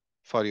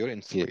for your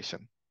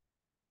installation.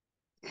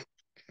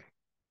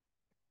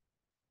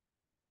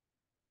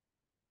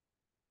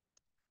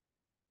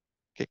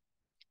 Okay.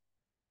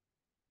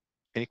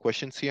 Any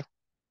questions here?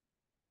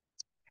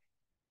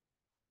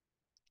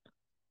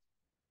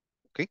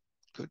 Okay,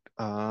 good.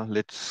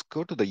 Let's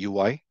go to the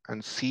UI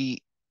and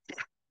see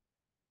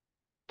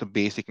the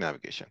basic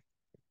navigation.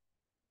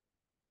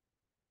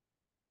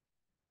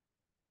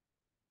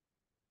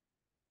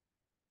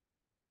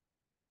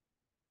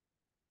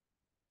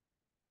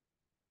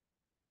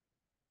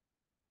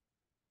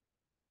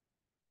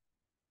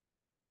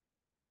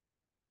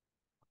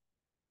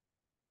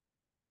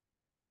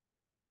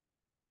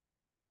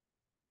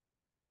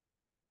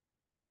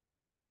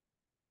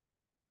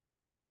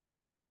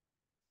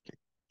 Okay.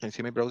 Can you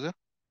see my browser?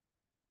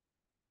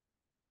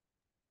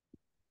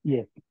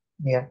 Yes.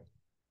 Yeah.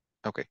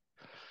 Okay.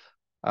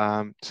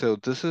 So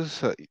this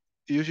is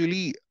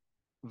usually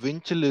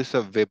Winchell is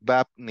a web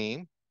app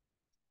name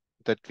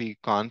that we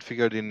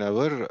configured in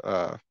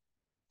our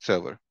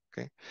server.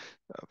 Okay,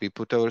 we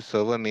put our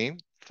server name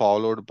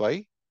followed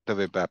by the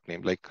web app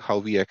name, like how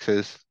we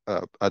access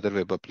other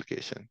web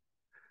application.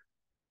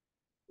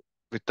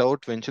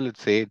 Without Winchell, it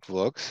say it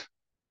works.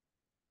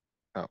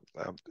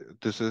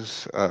 This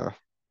is a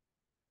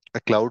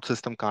cloud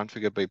system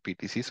configured by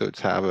PTC, so it's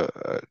have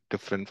a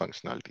different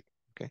functionality.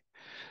 Okay,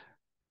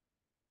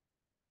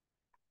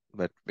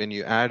 but when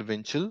you add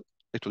Winchell,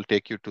 it will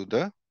take you to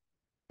the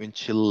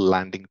Winchell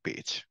landing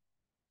page.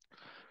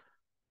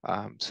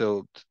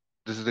 So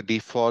this is the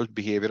default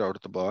behavior out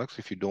of the box.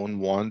 If you don't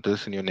want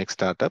this in your next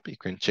startup, you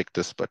can check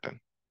this button.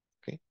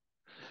 Okay.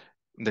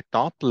 In the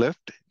top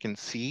left, you can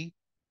see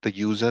the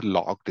user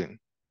logged in.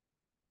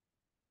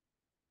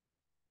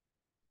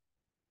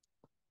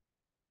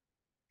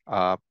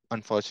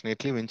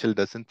 Unfortunately, Winchell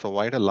doesn't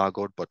provide a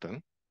logout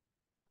button.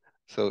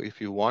 So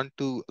if you want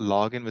to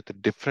log in with a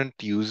different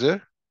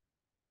user,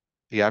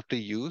 you have to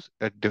use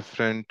a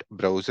different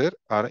browser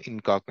or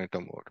incognito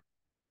mode.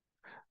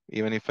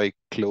 Even if I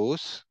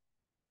close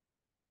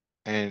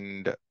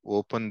and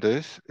open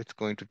this, it's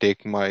going to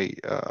take my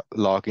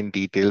login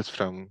details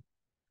from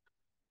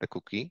the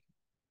cookie.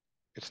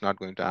 It's not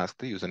going to ask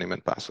the username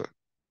and password.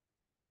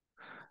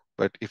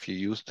 But if you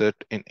use that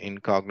in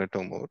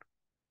incognito mode,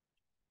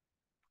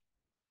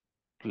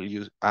 it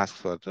will ask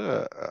for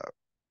the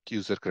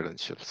user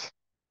credentials.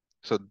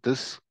 So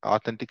this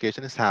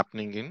authentication is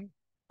happening in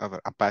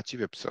our Apache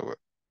web server.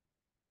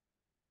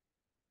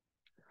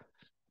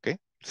 Okay,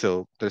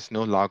 so there's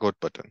no logout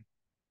button.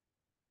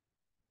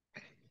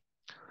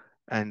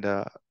 And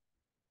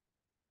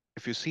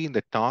if you see in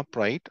the top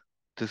right,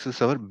 this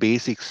is our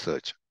basic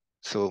search.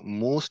 So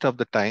most of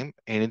the time,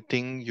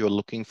 anything you're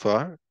looking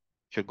for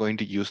if you're going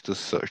to use this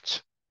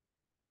search.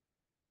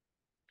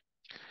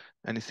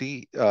 And you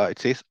see, it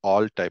says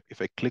all type.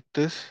 If I click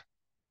this,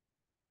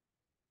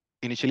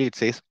 initially it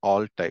says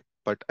all type.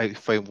 But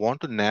if I want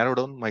to narrow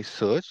down my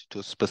search to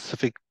a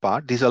specific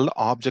part, these are the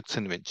objects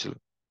in Windchill.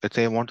 Let's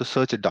say I want to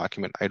search a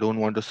document. I don't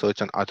want to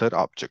search on other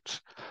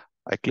objects.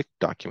 I click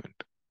document.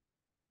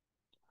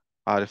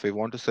 Or if I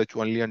want to search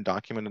only on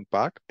document and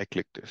part, I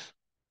click this.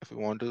 If I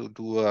want to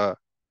do a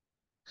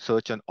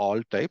search on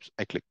all types,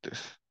 I click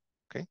this.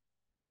 Okay.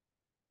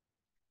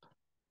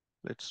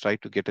 Let's try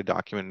to get a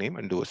document name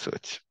and do a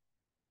search.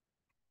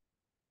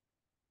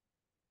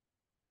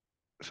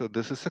 So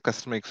this is a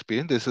customer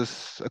experience. This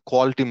is a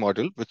quality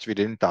model, which we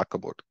didn't talk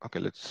about. Okay,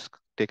 let's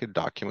take a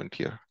document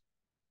here.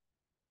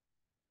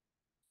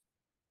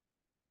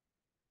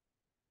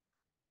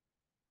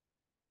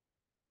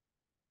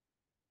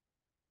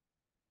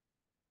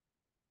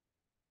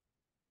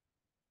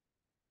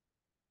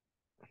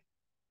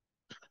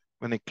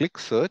 When I click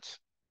search,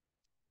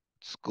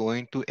 it's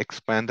going to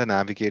expand the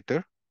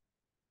navigator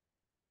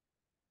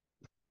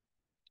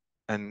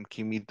and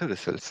give me the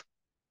results.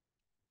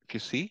 If you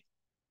see,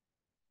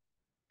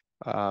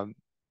 um,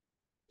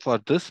 for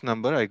this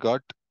number, I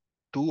got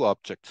 2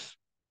 objects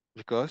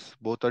because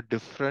both are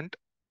different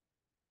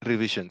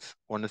revisions.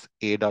 One is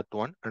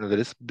A.1, another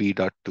is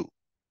B.2.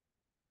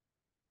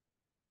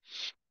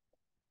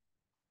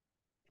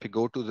 If you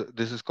go to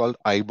this is called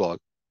eyeball.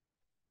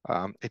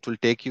 It will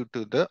take you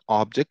to the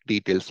object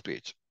details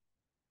page.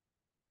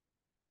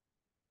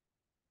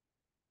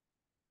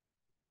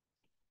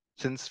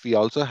 Since we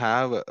also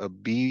have a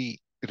B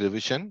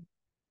revision,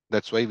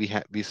 that's why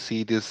we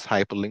see this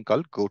hyperlink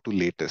called go to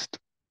latest.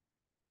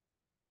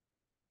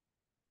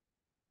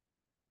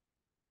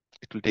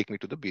 It will take me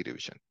to the B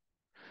revision.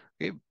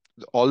 Okay,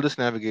 all these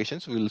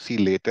navigations we will see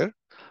later.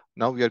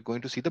 Now we are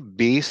going to see the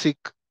basic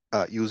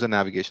user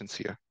navigations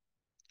here.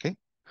 Okay,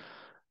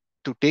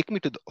 to take me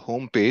to the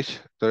home page,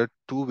 there are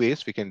 2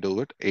 ways we can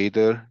do it.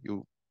 Either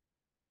you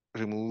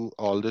remove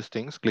all these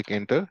things, click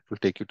enter, it will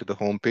take you to the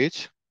home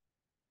page,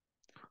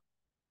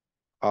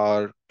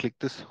 or click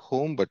this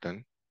home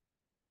button,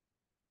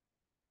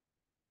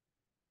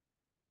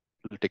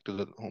 it will take to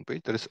the home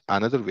page. There is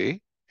another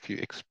way. If you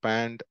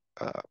expand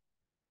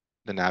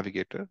the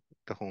navigator,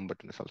 the home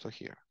button is also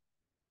here.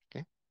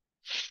 Okay,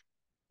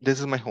 this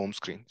is my home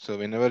screen. So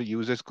whenever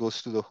users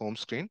goes to the home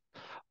screen,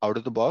 out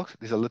of the box,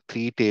 these are the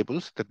 3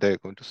 tables that they're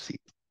going to see.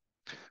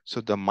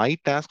 So the my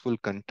task will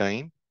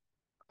contain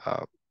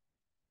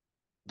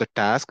the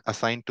task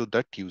assigned to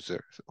that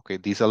user. Okay,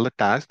 these are the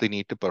tasks they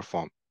need to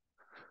perform,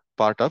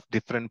 part of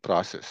different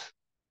process.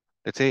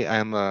 Let's say I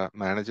am a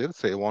manager,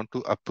 so I want to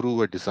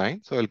approve a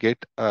design. So I'll get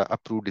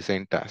approve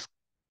design task.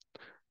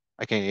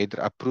 I can either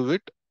approve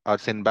it or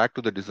send back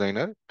to the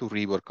designer to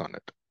rework on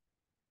it.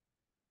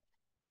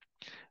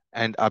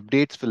 And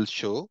updates will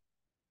show,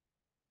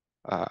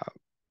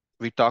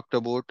 we talked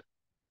about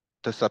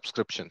the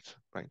subscriptions,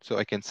 right? So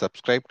I can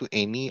subscribe to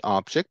any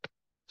object.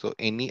 So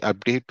any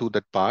update to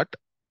that part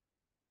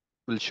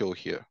will show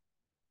here.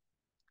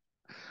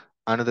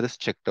 Another is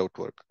checked out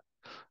work.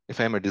 If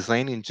I'm a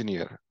design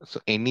engineer, so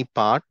any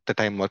part that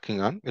I'm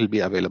working on will be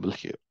available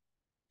here.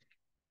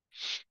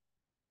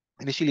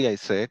 Initially, I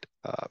said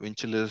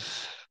Windchill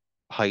is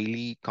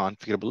highly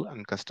configurable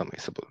and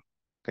customizable.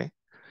 Okay,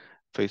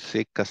 if I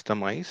say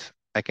customize,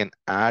 I can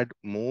add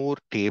more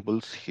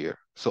tables here.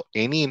 So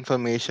any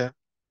information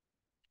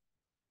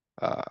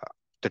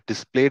that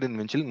displayed in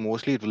Windchill,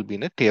 mostly it will be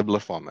in a tabular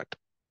format.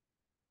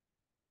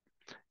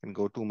 And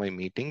go to my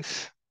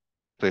meetings,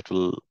 so it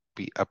will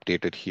be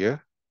updated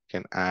here.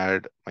 Can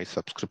add my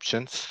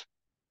subscriptions,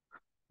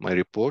 my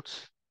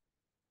reports,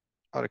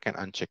 or I can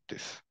uncheck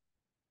this.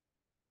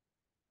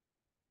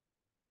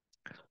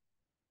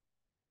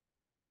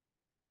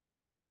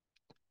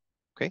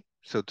 Okay,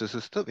 so this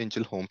is the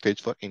Windchill homepage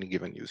for any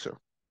given user.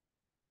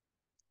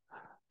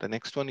 The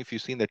next one, if you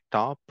see in the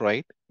top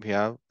right, we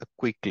have a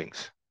quick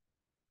links.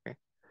 Okay,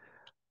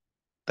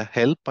 the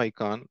help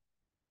icon,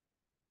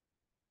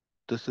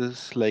 this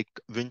is like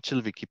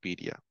Windchill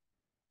Wikipedia.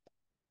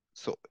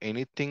 So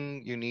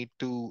anything you need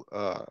to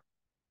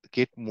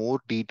get more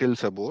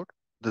details about,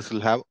 this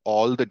will have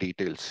all the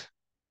details.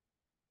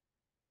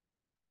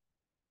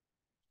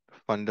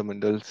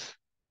 Fundamentals,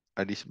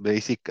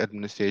 basic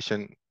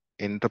administration,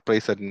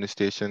 enterprise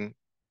administration,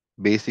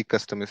 basic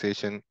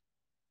customization,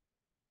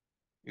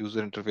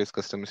 user interface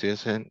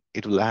customization.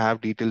 It will have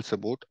details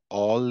about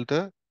all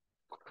the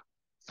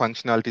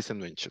functionalities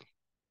in Windchill.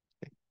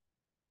 Okay.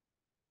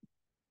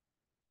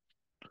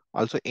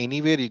 Also,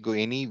 anywhere you go,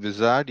 any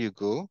wizard you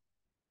go,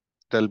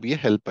 there'll be a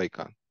help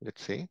icon.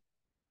 Let's say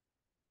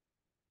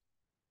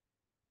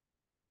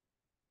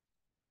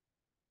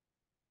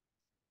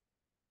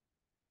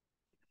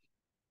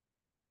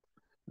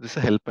this is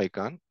a help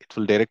icon. It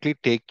will directly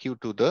take you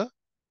to the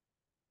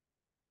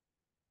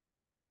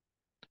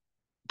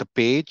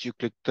page you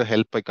click the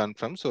help icon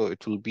from. So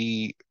it will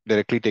be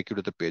directly take you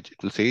to the page.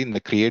 It will say in the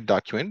create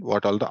document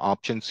what all the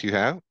options you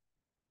have,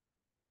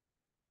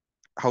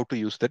 how to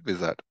use that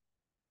wizard.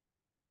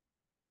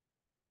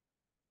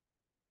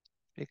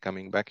 Okay,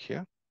 coming back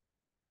here.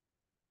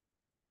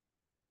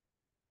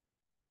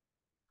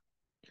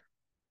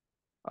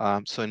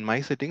 So in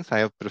my settings, I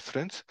have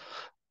preference.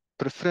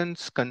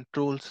 Preference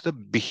controls the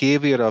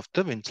behavior of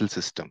the Winchell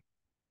system.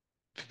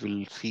 We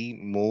will see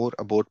more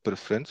about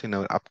preference in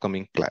our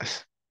upcoming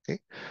class. Okay,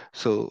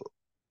 so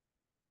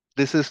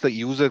this is the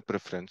user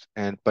preference,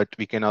 but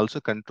we can also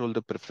control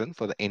the preference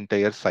for the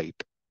entire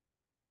site.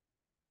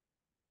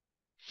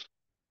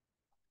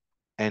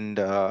 And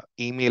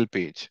email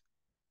page.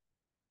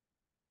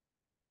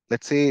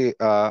 Let's say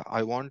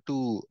I want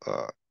to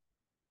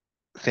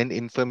send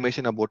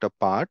information about a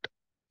part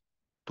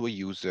to a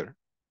user.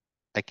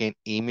 I can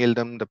email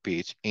them the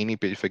page, any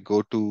page. If I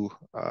go to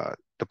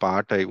the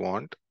part I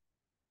want,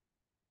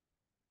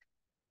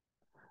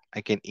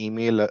 I can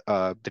email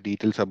the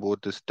details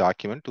about this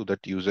document to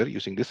that user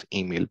using this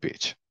email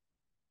page.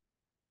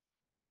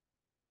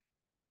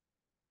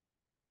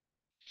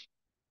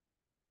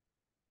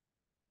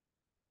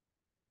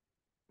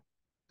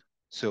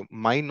 So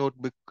my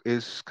notebook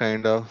is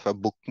kind of a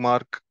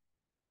bookmark,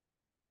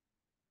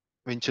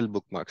 Winchell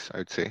bookmarks,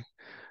 I'd say.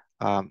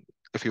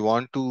 If you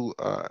want to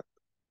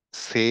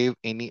save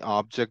any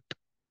object,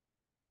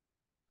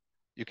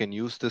 you can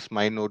use this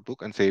My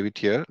Notebook and save it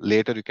here.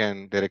 Later, you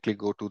can directly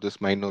go to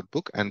this My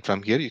Notebook, and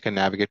from here, you can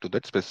navigate to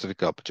that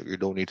specific object. You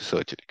don't need to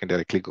search it. You can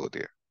directly go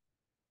there.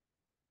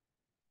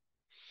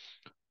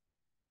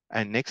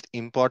 And next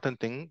important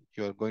thing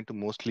you're going to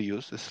mostly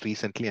use is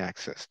recently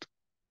accessed.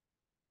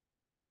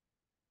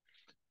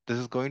 This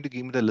is going to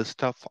give me the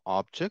list of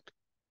objects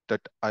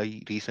that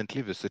I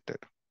recently visited.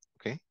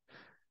 Okay.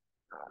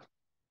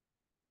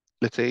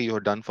 Let's say you're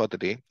done for the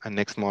day and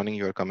next morning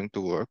you're coming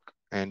to work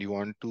and you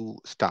want to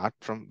start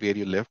from where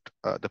you left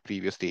the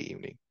previous day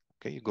evening.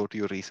 Okay, you go to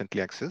your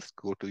recently accessed,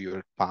 go to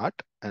your part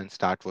and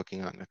start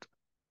working on it.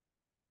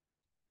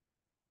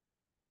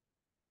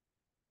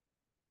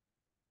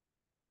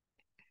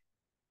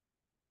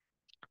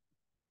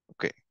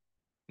 Okay,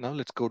 now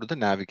let's go to the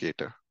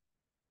navigator.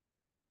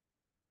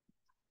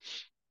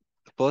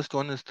 The first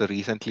one is the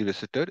recently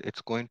visited.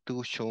 It's going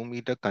to show me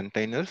the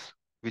containers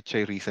which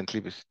I recently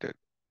visited.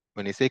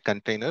 When I say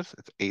containers,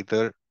 it's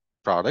either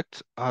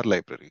products or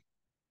library.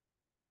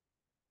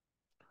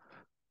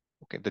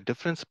 Okay, the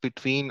difference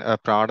between a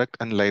product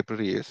and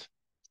library is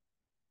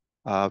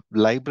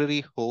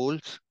library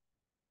holds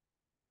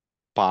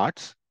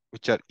parts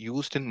which are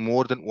used in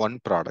more than one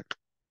product.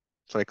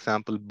 For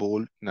example,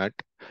 bolt nut,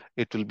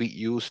 it will be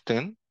used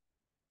in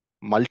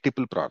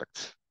multiple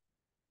products.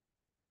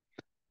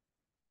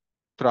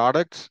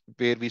 Products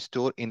where we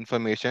store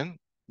information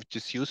which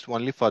is used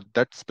only for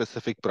that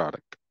specific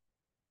product.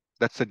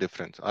 That's the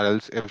difference, or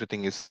else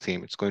everything is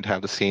same. It's going to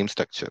have the same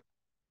structure.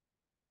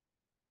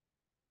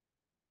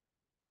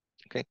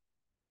 Okay.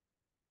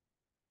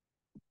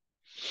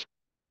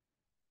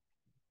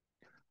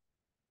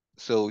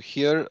 So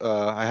here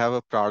I have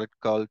a product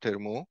called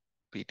Thermo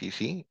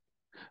PTC.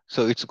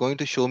 So it's going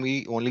to show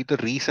me only the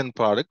recent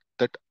product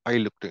that I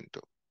looked into.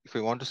 If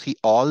I want to see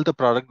all the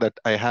product that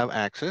I have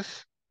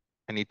access,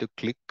 I need to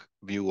click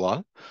view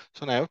all.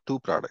 So now I have two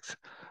products.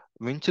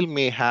 Winchell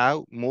may have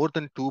more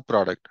than two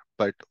products,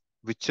 but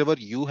whichever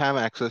you have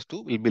access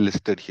to will be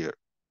listed here.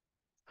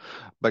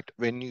 But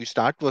when you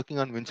start working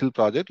on Winchell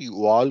project,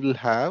 you all will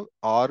have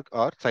org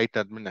or site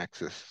admin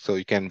access. So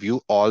you can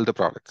view all the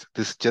products.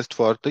 This is just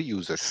for the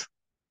users.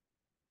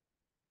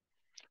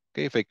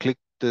 Okay, if I click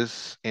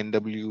this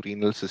NW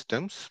renal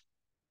systems,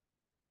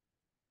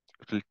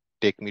 it will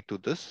take me to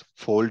this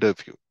folder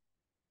view.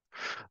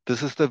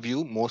 This is the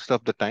view most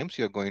of the times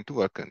you're going to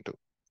work into.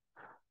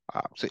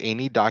 So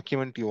any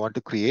document you want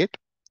to create,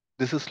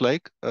 this is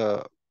like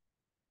a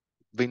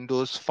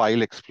Windows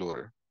File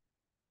Explorer.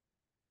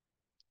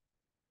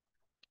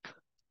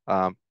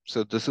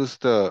 So this is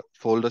the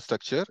folder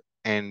structure,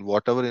 and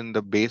whatever in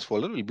the base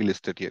folder will be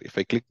listed here. If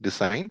I click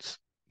designs,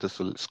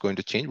 is going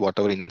to change.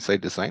 Whatever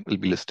inside design will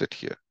be listed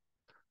here.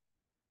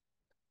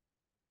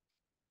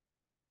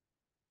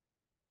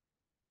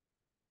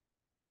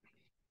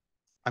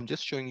 I'm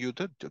just showing you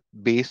the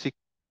basic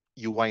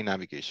UI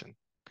navigation.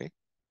 Okay.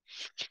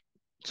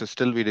 So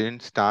still we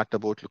didn't start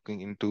about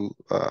looking into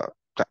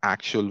the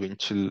actual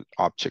Winchell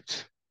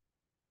objects.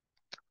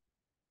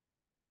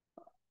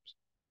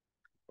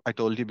 I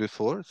told you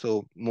before,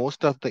 so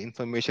most of the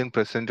information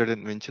presented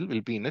in Winchell will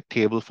be in a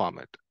table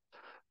format.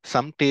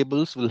 Some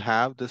tables will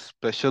have this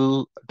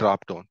special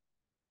dropdown,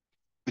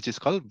 which is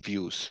called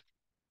views.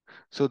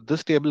 So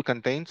this table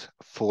contains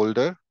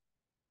folder,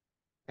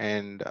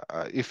 and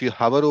if you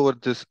hover over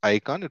this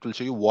icon, it will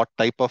show you what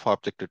type of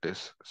object it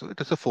is. So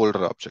it is a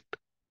folder object.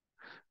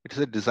 It is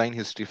a design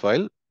history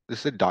file. This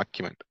is a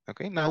document.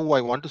 Okay, now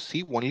I want to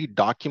see only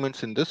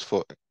documents in this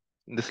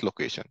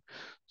location.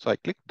 So I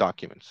click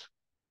documents.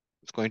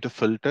 It's going to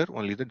filter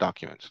only the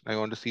documents. I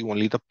want to see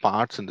only the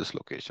parts in this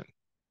location.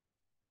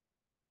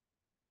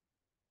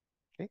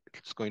 Okay,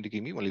 it's going to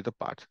give me only the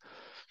parts.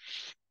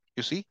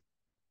 You see,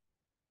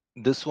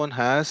 this one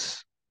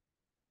has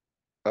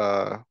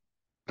a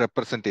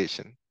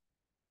representation.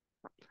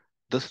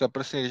 This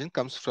representation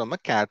comes from a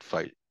CAD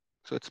file.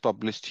 So it's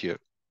published here.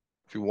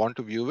 If you want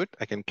to view it,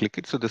 I can click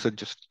it. So this is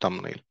just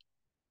thumbnail.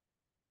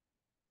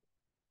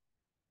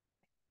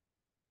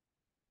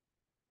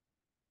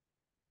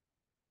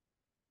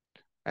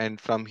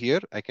 And from here,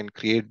 I can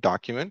create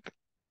document.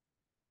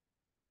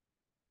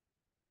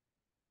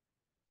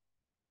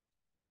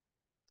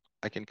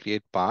 I can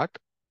create part.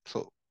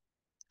 So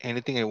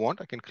anything I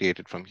want, I can create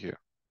it from here.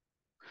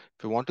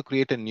 If I want to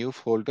create a new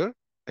folder,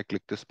 I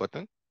click this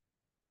button,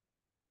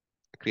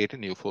 I create a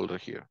new folder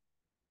here.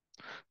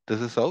 This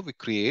is how we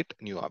create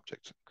new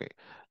objects. Okay.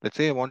 Let's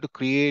say I want to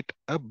create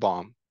a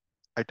bomb.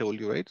 I told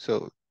you, right?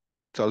 So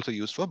it's also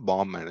used for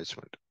bomb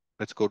management.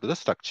 Let's go to the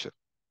structure.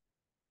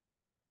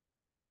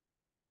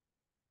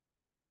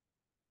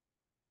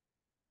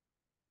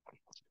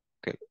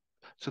 Okay.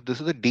 So this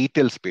is the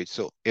details page.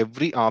 So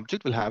every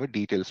object will have a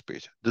details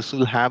page. This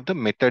will have the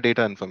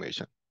metadata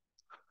information,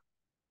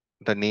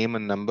 the name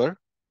and number,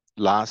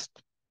 last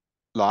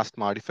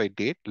modified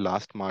date,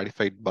 last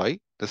modified by,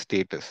 the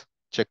status,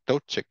 checked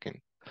out, check-in.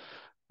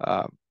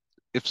 Uh,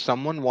 if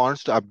someone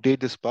wants to update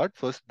this part,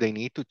 first they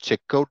need to check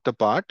out the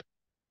part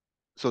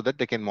so that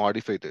they can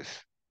modify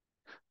this.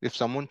 If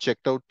someone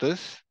checked out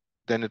this,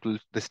 then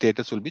the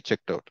status will be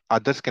checked out.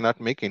 Others cannot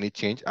make any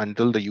change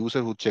until the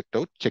user who checked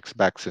out checks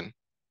back in.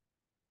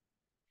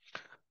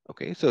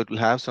 Okay, so it will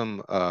have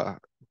some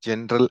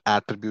general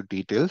attribute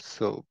details.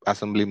 So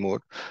assembly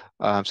mode.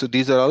 So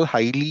these are all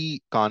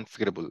highly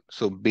configurable.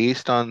 So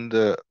based on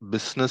the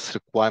business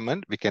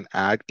requirement, we can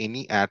add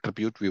any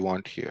attribute we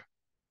want here.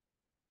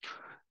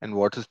 And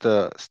what is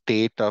the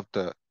state of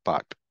the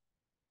part?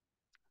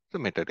 The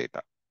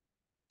metadata.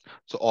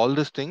 So all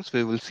these things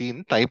we will see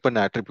in type and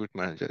attribute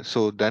manager.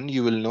 So then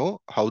you will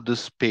know how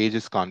this page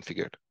is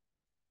configured.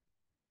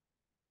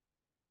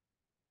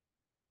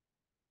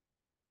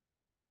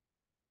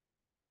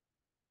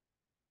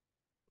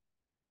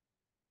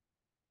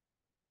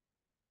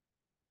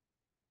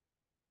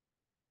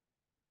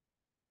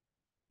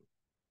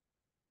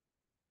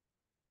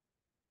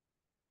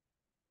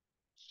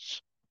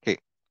 Okay.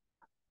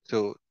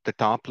 So the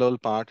top level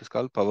part is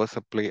called power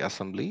supply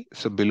assembly.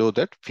 So below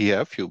that, we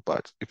have few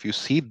parts. If you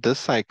see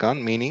this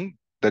icon, meaning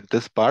that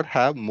this part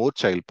have more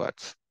child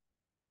parts.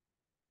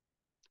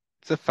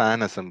 It's a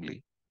fan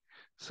assembly.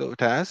 So it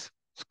has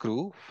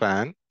screw,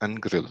 fan, and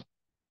grill.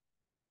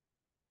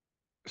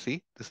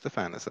 See, this is the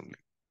fan assembly.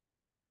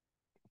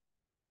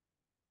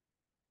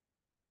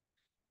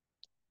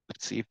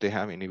 Let's see if they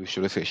have any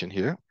visualization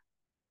here.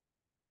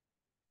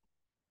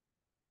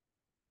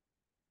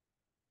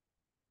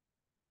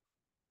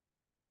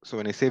 So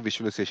when I say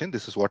visualization,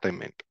 this is what I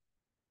meant.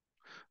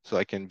 So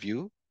I can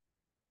view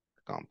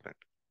the component.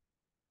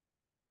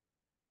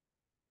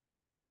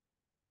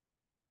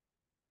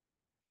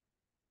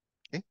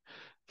 Okay.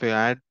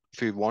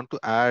 If we want to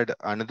add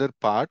another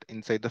part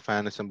inside the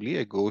fan assembly,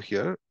 I go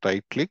here,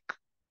 right click,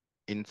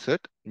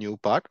 insert new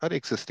part or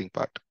existing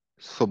part.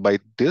 So by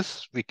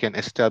this, we can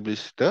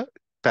establish the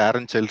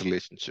parent-child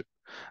relationship.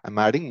 I'm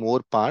adding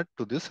more part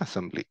to this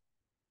assembly.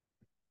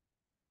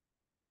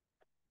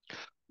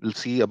 We'll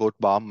see about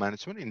bomb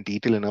management in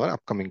detail in our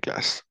upcoming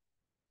class.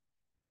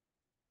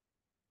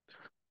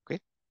 Okay,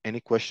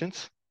 any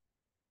questions?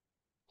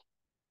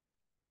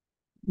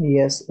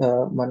 Yes,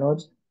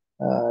 Manoj,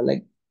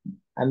 like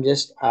I'm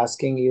just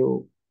asking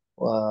you,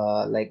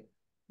 like,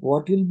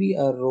 what will be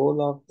a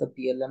role of the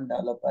PLM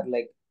developer?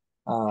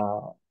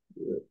 Uh,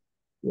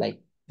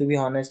 like, to be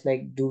honest,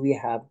 like, do we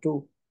have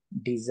to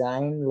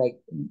design, like,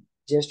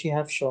 just you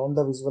have shown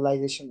the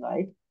visualization,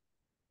 right?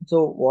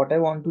 So what I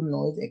want to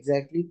know is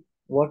exactly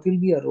what will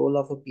be a role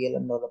of a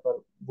PLM developer?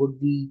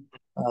 Would we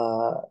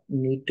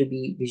need to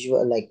be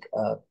visual, like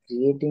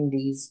creating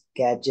these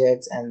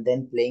gadgets and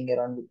then playing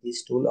around with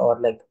this tool, or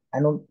like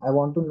I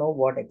want to know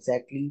what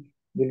exactly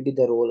will be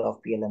the role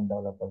of PLM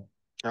developer.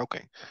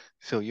 Okay,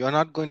 so you're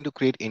not going to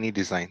create any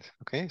designs.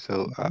 Okay,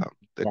 so Mhm.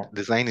 the Yeah,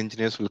 design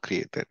engineers will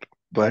create that.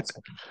 But that's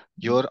okay.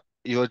 Mhm.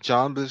 your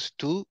job is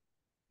to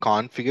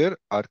configure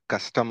or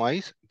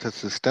customize the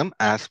system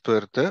as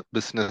per the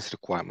business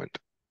requirement.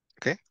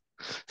 Okay,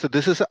 so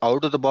this is an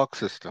out of the box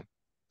system.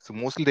 So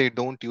mostly they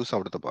don't use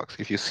out of the box.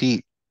 If you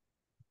see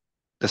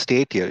the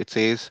state here, it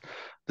says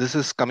this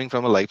is coming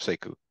from a life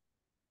cycle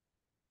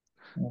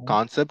Mhm.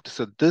 concept.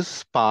 So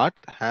this part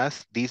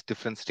has these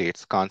different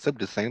states: concept,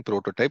 design,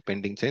 prototype,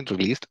 pending change,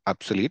 released,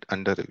 obsolete,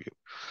 under review.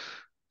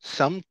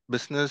 Some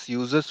business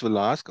users will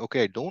ask,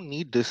 okay, I don't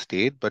need this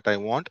state, but I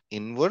want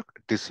in work,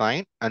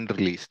 design, and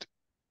released.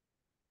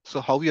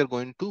 So how we are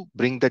going to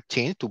bring that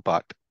change to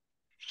part?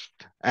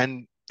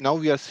 And now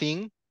we are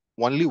seeing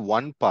only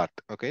one part.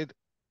 Okay,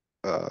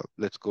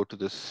 let's go to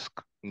this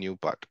new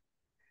part.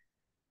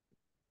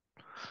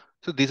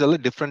 So these are the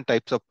different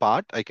types of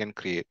part I can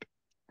create.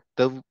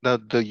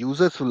 The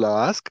users will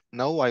ask,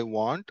 now I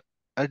want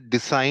a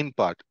design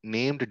part,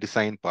 named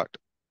design part,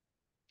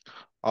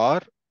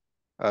 or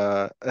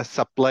a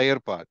supplier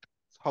part.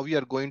 How we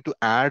are going to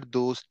add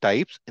those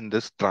types in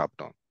this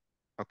dropdown.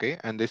 Okay,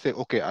 and they say,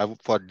 okay,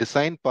 for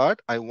design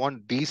part, I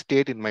want this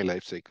state in my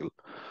life cycle.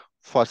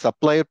 For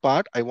supplier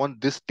part, I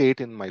want this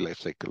state in my life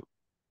cycle.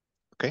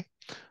 Okay,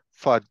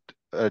 for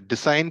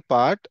design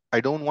part,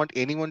 I don't want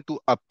anyone to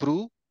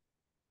approve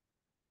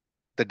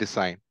the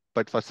design.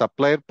 But for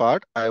supplier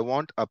part, I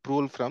want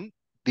approval from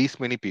these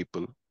many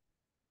people.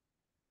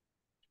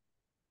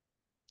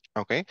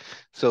 Okay.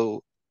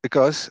 So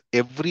because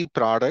every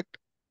product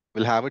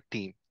will have a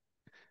team.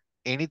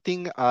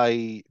 Anything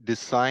I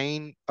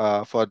design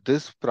for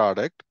this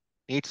product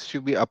needs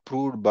to be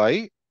approved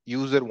by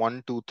user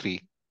 1, 2, 3.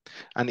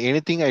 And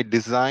anything I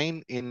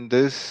design in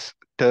this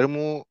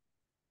thermo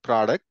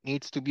product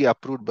needs to be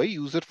approved by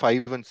user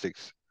 5 and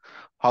 6.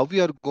 How we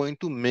are going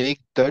to make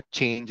the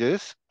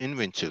changes in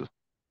Winchell?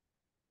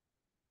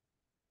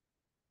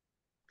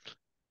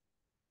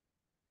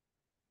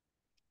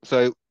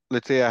 So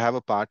let's say I have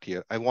a part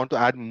here. I want to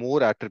add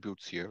more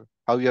attributes here.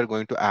 How we are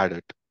going to add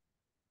it?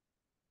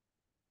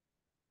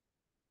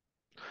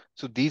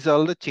 So these are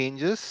all the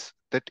changes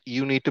that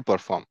you need to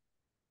perform.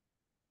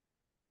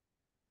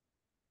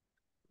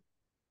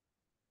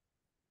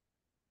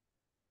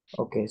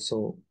 Okay,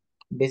 so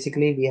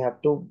basically we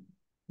have to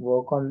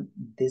work on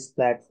this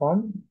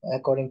platform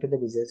according to the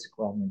business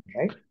requirement,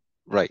 right?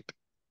 Right.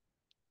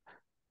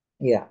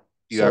 Yeah.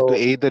 You have to So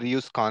either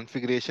use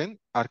configuration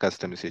or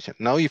customization.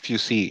 Now, if you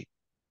see,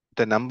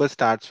 the number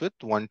starts with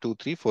 1, 2,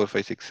 3, 4,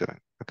 5, 6, 7.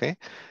 Okay.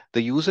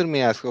 The user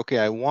may ask, okay,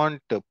 I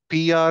want a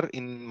PR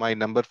in my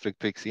number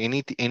fix.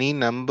 Any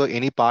number,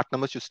 any part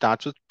number should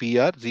start with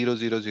PR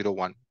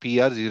 0001,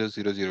 PR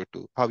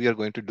 0002. How you are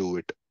going to do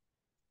it?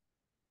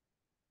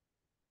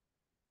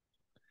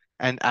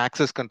 And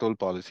access control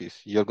policies.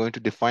 You're going to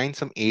define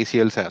some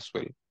ACLs as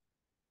well.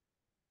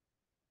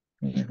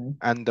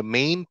 And the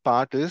main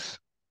part is,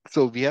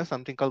 so we have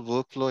something called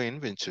workflow in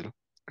Winchell.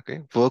 Okay.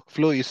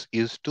 Workflow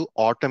is to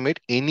automate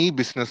any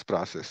business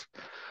process.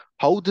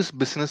 How this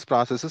business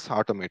process is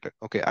automated.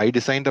 Okay, I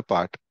designed a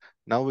part.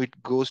 Now it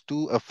goes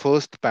to a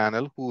first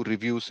panel who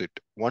reviews it.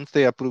 Once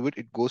they approve it,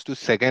 it goes to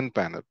second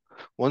panel.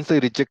 Once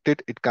they reject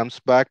it, it comes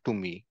back to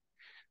me.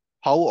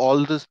 How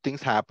all these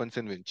things happens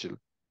in Winchell?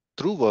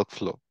 Through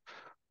workflow.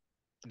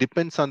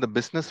 Depends on the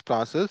business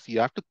process. You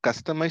have to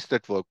customize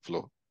that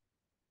workflow.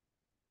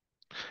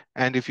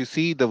 And if you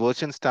see, the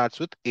version starts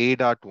with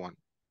A.1.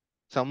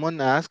 Someone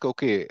asks,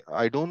 okay,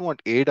 I don't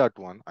want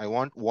A.1. I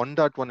want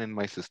 1.1 in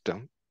my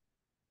system.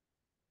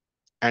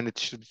 And it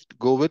should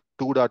go with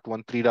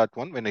 2.1,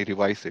 3.1 when I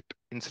revise it.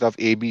 Instead of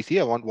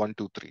ABC, I want 1,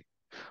 2, 3.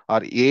 Or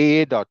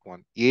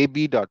AA.1,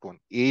 AB.1,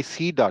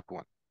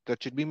 AC.1.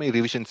 That should be my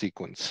revision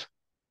sequence.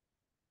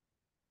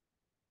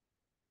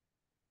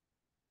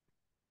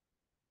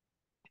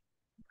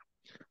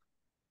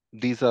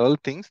 These are all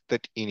things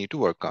that you need to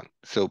work on.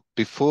 So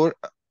before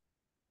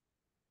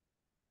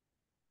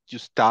you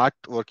start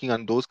working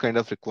on those kind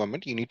of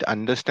requirement, you need to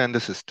understand the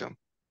system.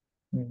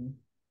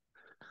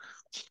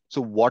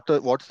 So what is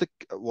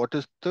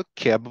the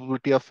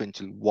capability of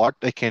Winchell? What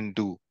I can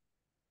do?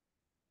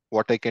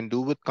 What I can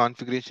do with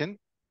configuration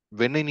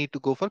when I need to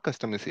go for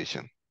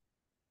customization.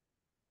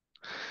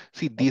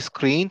 See, these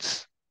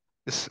screens,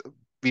 is,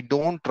 we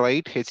don't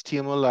write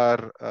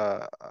HTML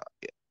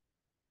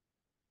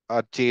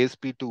or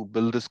JSP to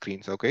build the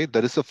screens, okay?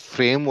 There is a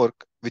framework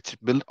which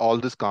build all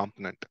this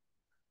component.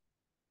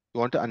 You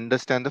want to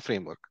understand the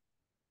framework.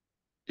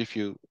 If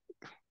you,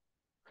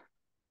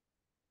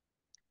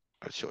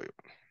 I'll show you.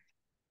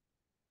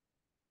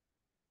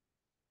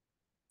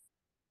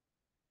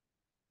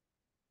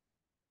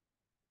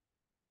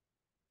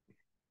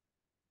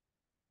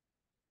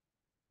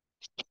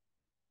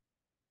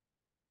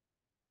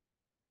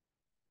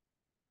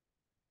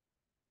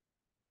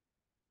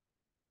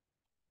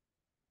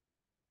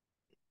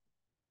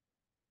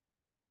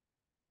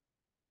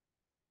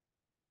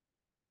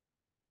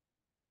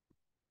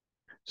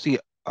 See,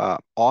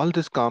 all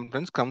these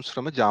components comes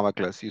from a Java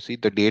class. You see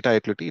the data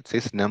utility, it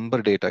says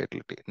number data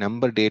utility.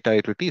 Number data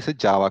utility is a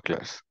Java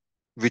class,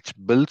 which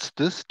builds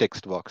this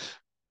text box.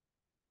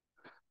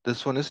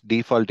 This one is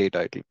default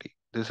data utility.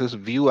 This is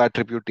view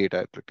attribute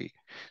data utility.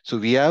 So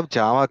we have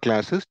Java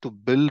classes to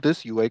build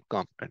this UI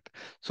component.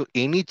 So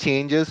any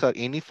changes or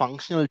any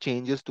functional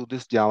changes to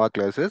this Java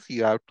classes,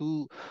 you have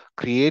to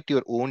create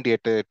your own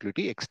data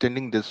utility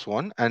extending this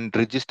one and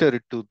register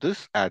it to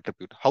this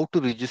attribute. How to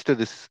register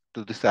this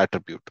to this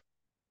attribute?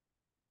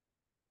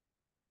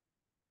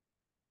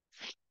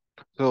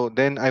 So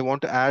then I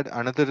want to add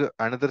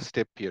another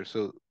step here.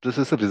 So this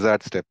is a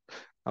wizard step.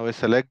 Now I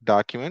select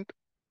document.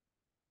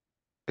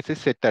 It says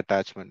set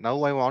attachment.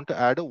 Now I want to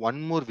add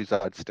one more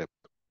wizard step.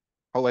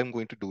 How I'm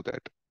going to do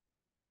that?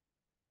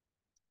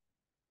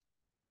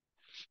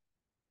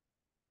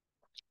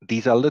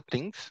 These are the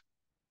things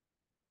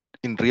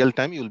in real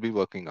time you'll be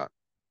working on.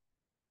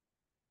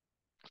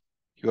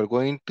 You are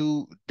going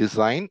to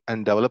design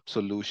and develop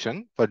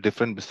solution for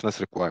different business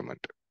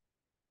requirement.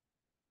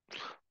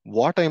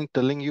 What I'm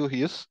telling you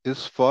is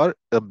for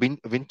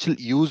Winchell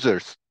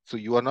users. So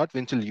you are not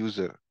Winchell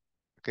user.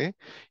 Okay.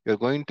 You're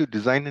going to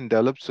design and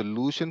develop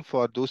solution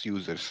for those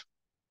users.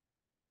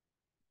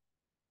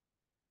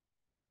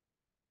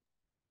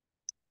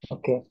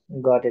 okay,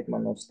 got it,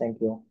 Manoj.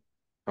 Thank you.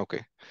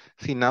 Okay.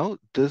 See, now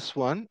this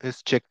one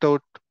is checked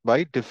out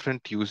by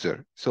different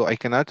user. So I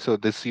cannot, so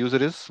this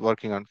user is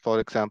working on, for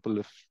example,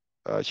 if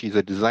she's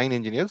a design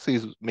engineer, so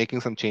he's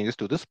making some changes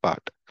to this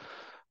part.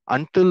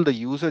 Until the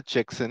user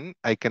checks in,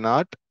 I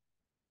cannot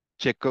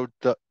check out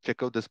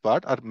this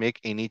part or make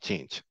any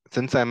change.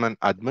 Since I'm an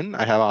admin,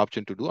 I have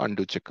option to do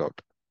undo checkout.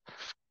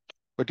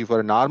 But if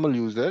you're a normal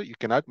user, you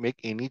cannot make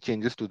any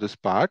changes to this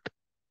part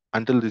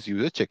until this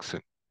user checks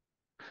in.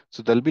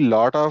 So there'll be a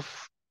lot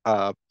of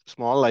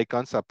small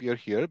icons appear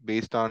here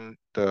based on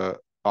the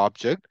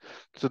object.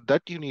 So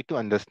that you need to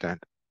understand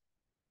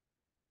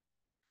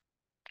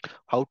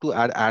how to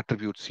add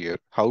attributes here,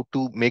 how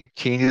to make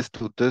changes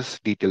to this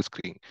detail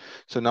screen.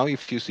 So now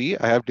if you see,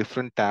 I have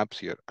different tabs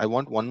here. I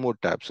want one more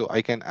tab. So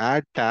I can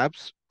add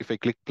tabs if I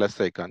click plus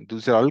icon.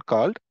 These are all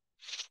called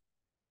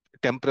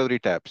temporary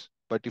tabs.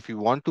 But if you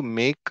want to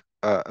make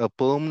a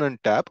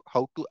permanent tab,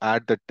 how to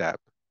add the tab?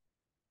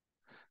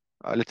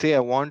 Let's say I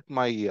want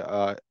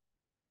my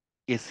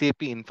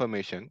SAP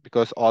information,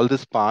 because all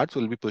these parts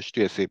will be pushed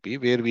to SAP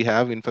where we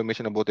have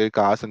information about their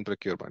cost and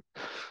procurement.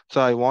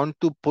 So I want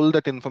to pull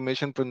that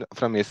information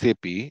from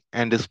SAP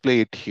and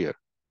display it here.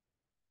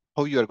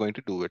 How you are going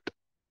to do it?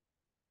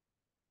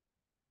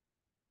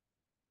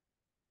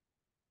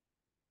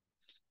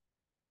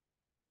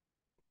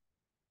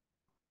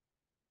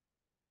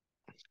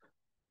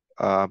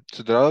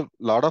 So there are a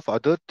lot of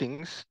other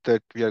things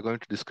that we are going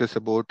to discuss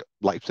about: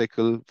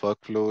 lifecycle,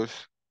 workflows,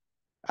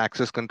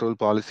 access control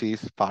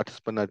policies,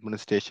 participant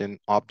administration,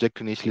 object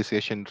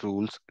initialization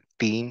rules,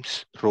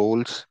 teams,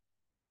 roles.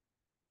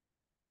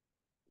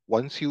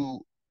 Once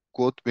you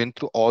went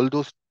through all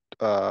those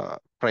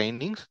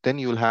trainings, then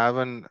you'll have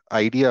an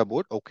idea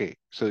about, okay,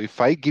 so if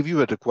I give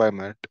you a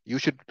requirement, you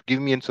should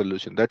give me a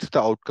solution. That's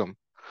the outcome,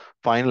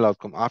 final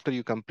outcome. After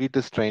you complete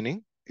this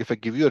training, if I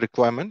give you a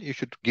requirement, you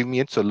should give me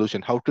a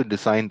solution, how to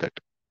design that.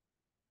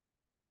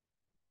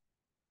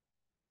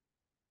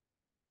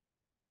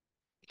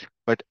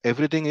 But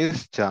everything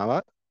is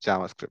Java,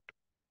 JavaScript.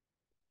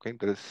 Okay,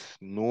 there is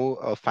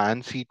no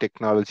fancy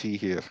technology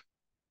here.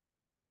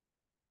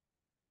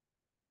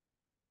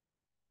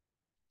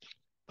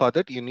 For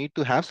that, you need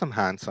to have some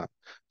hands-on.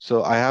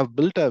 So I have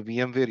built a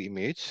VMware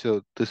image.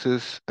 So this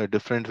is a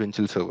different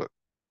Winchell server.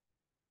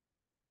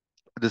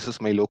 This is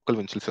my local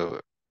Winchell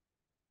server.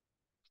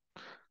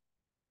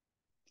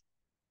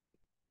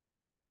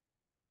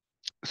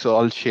 So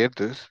I'll share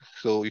this.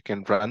 So you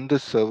can run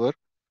this server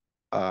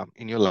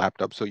in your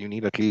laptop. So you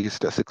need at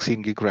least a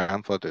 16 gig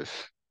RAM for this.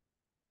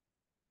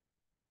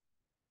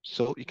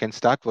 So you can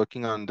start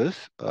working on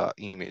this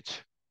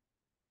image.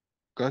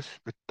 Because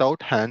without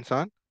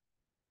hands-on,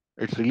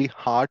 it's really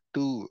hard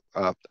to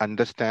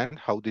understand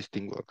how this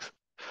thing works.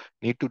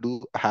 Need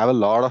to have a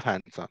lot of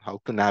hands-on, how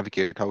to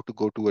navigate, how to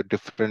go to a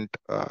different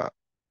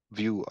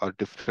view or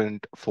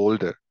different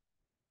folder.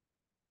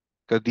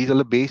 Because these are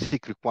the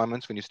basic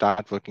requirements when you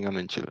start working on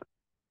Winchell.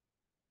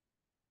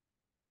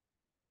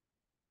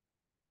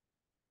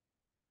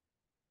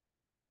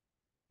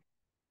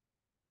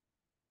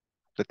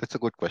 That's a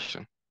good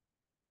question.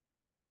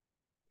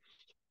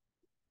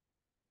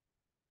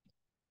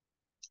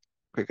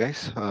 Okay,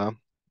 guys.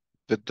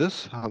 With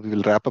this, we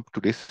will wrap up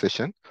today's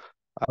session.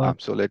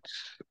 So let's.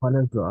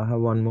 Anand, bro, I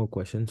have one more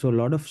question. So a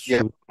lot of Yeah.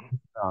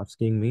 students are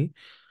asking me,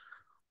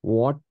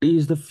 what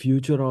is the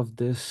future of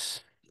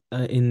this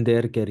in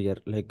their career?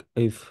 Like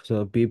if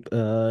so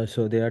people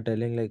so they are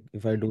telling like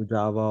if I do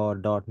Java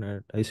or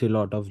 .NET, I see a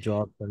lot of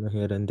jobs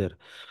here and there.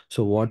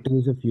 So what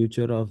is the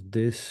future of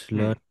this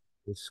learn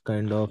this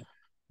kind of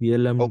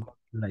PLM Oh,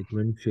 like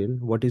Windchill?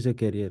 What is a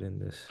career in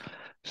this?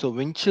 so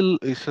Winchell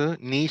is a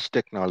niche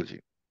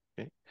technology.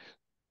 Okay?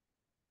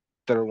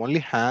 There are only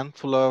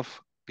handful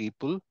of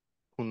people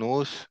who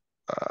knows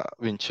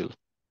Winchell.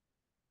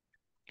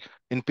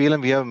 In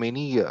PLM, we have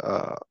many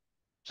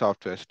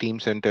softwares: Team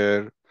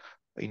Center,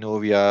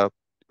 Innovia,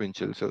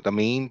 Winchell. So the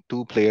main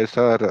two players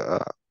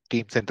are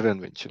Team Center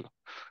and Winchell.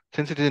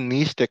 Since it is a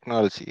niche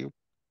technology,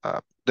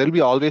 there'll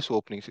be always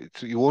openings.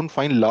 You won't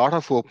find a lot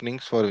of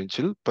openings for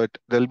Winchell, but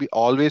there'll be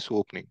always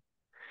opening.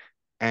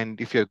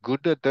 And if you're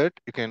good at that,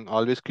 you can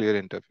always clear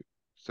interview.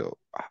 So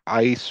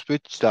I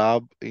switched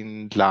job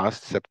in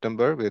last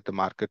September where the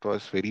market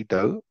was very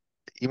dull.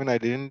 Even I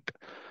didn't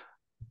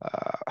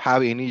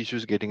have any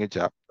issues getting a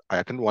job. I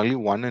attended only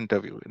one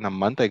interview. In a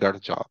month, I got a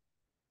job.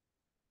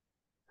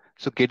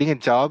 So getting a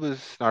job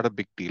is not a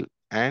big deal.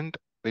 And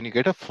when you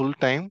get a full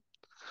time,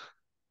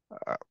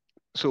 uh,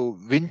 so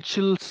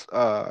Winchell's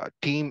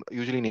team,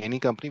 usually in any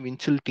company,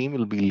 Winchell team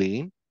will be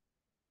lean.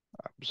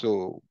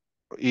 So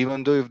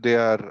even though if they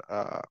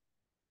are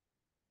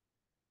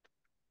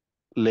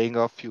laying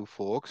off few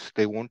folks,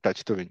 they won't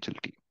touch the Winchell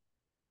team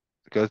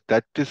because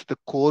that is the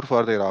core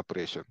for their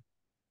operation.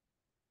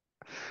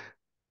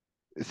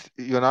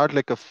 You're not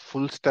like a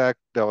full stack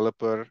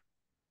developer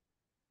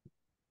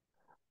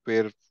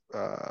where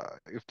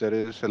if there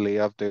is a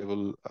layoff, they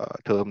will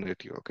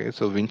terminate you. Okay,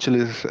 so Winchell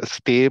is a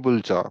stable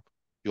job.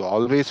 You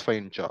always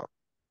find job.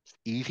 It's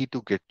easy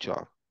to get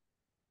job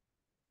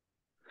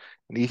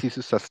and easy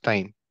to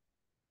sustain.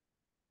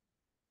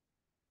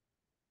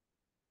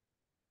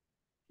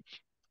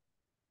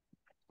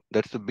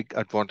 That's the big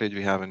advantage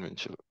we have in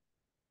Winchell.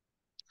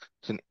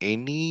 So in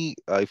any,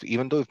 if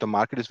even though if the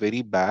market is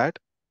very bad,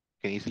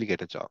 you can easily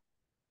get a job.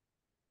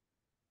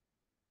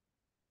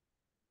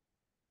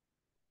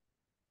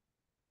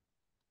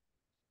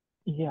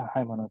 Yeah,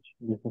 hi Manoj.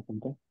 This is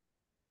Abdul.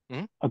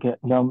 Hmm? Okay.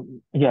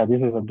 Yeah,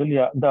 this is Abdul.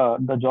 Yeah,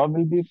 the job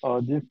will be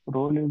this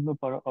role is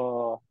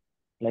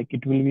like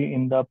it will be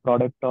in the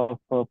product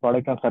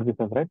and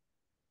services, right?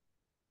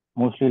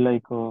 Mostly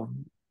like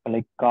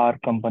car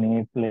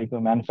companies, like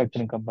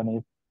manufacturing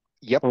companies.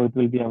 Yep. So it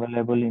will be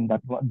available in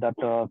that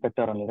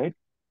sector only, right?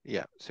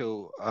 Yeah.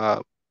 So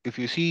if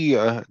you see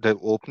the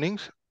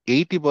openings,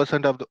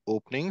 80% of the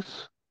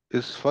openings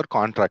is for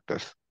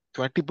contractors.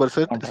 20%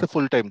 is a Contract.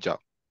 full-time job.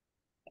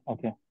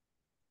 Okay.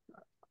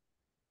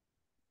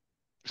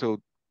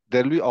 So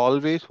there'll be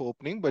always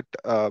opening, but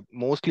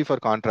mostly for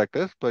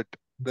contractors, but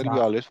He's there'll be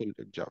ask- always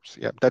full-time jobs.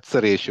 Yeah, that's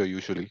the ratio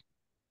usually.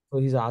 So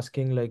he's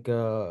asking like,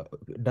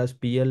 does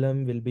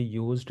PLM will be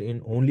used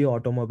in only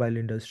automobile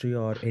industry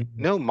or any?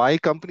 No, my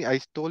company, I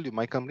told you,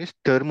 my company is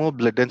Thermo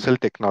Blood and Cell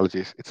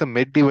Technologies. It's a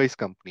med device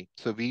company.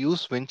 So we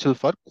use Winchell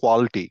for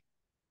quality.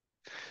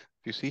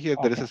 If you see here,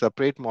 there is Okay. a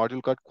separate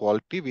module called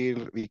quality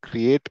where we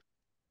create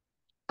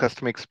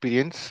customer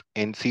experience,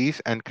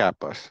 NCs, and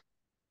CAPAs.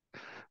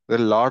 There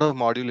are a lot of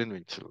module in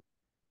Winchell.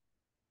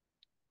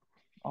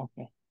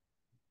 Okay.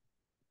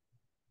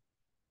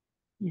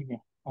 Yeah.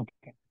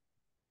 Okay.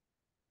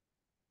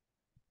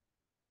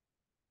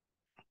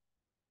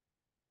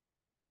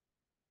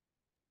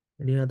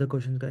 Any other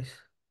questions, guys?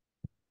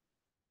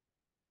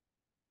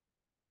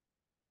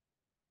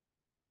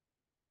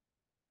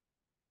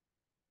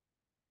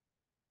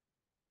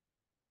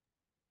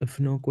 If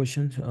no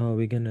questions,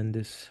 we can end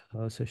this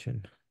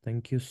session.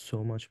 Thank you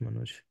so much,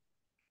 Manoj.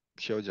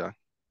 Sure, John.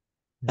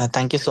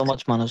 Thank you so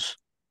much, Manoj.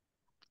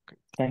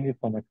 Thank you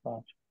so much,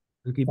 Manoj.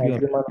 We'll keep you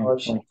Thank you, updated. Thank you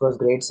Manoj. so much. It was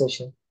great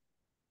session.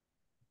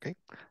 Okay.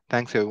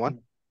 Thanks, everyone.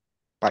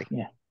 Bye.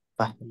 Yeah.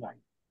 Bye. Bye.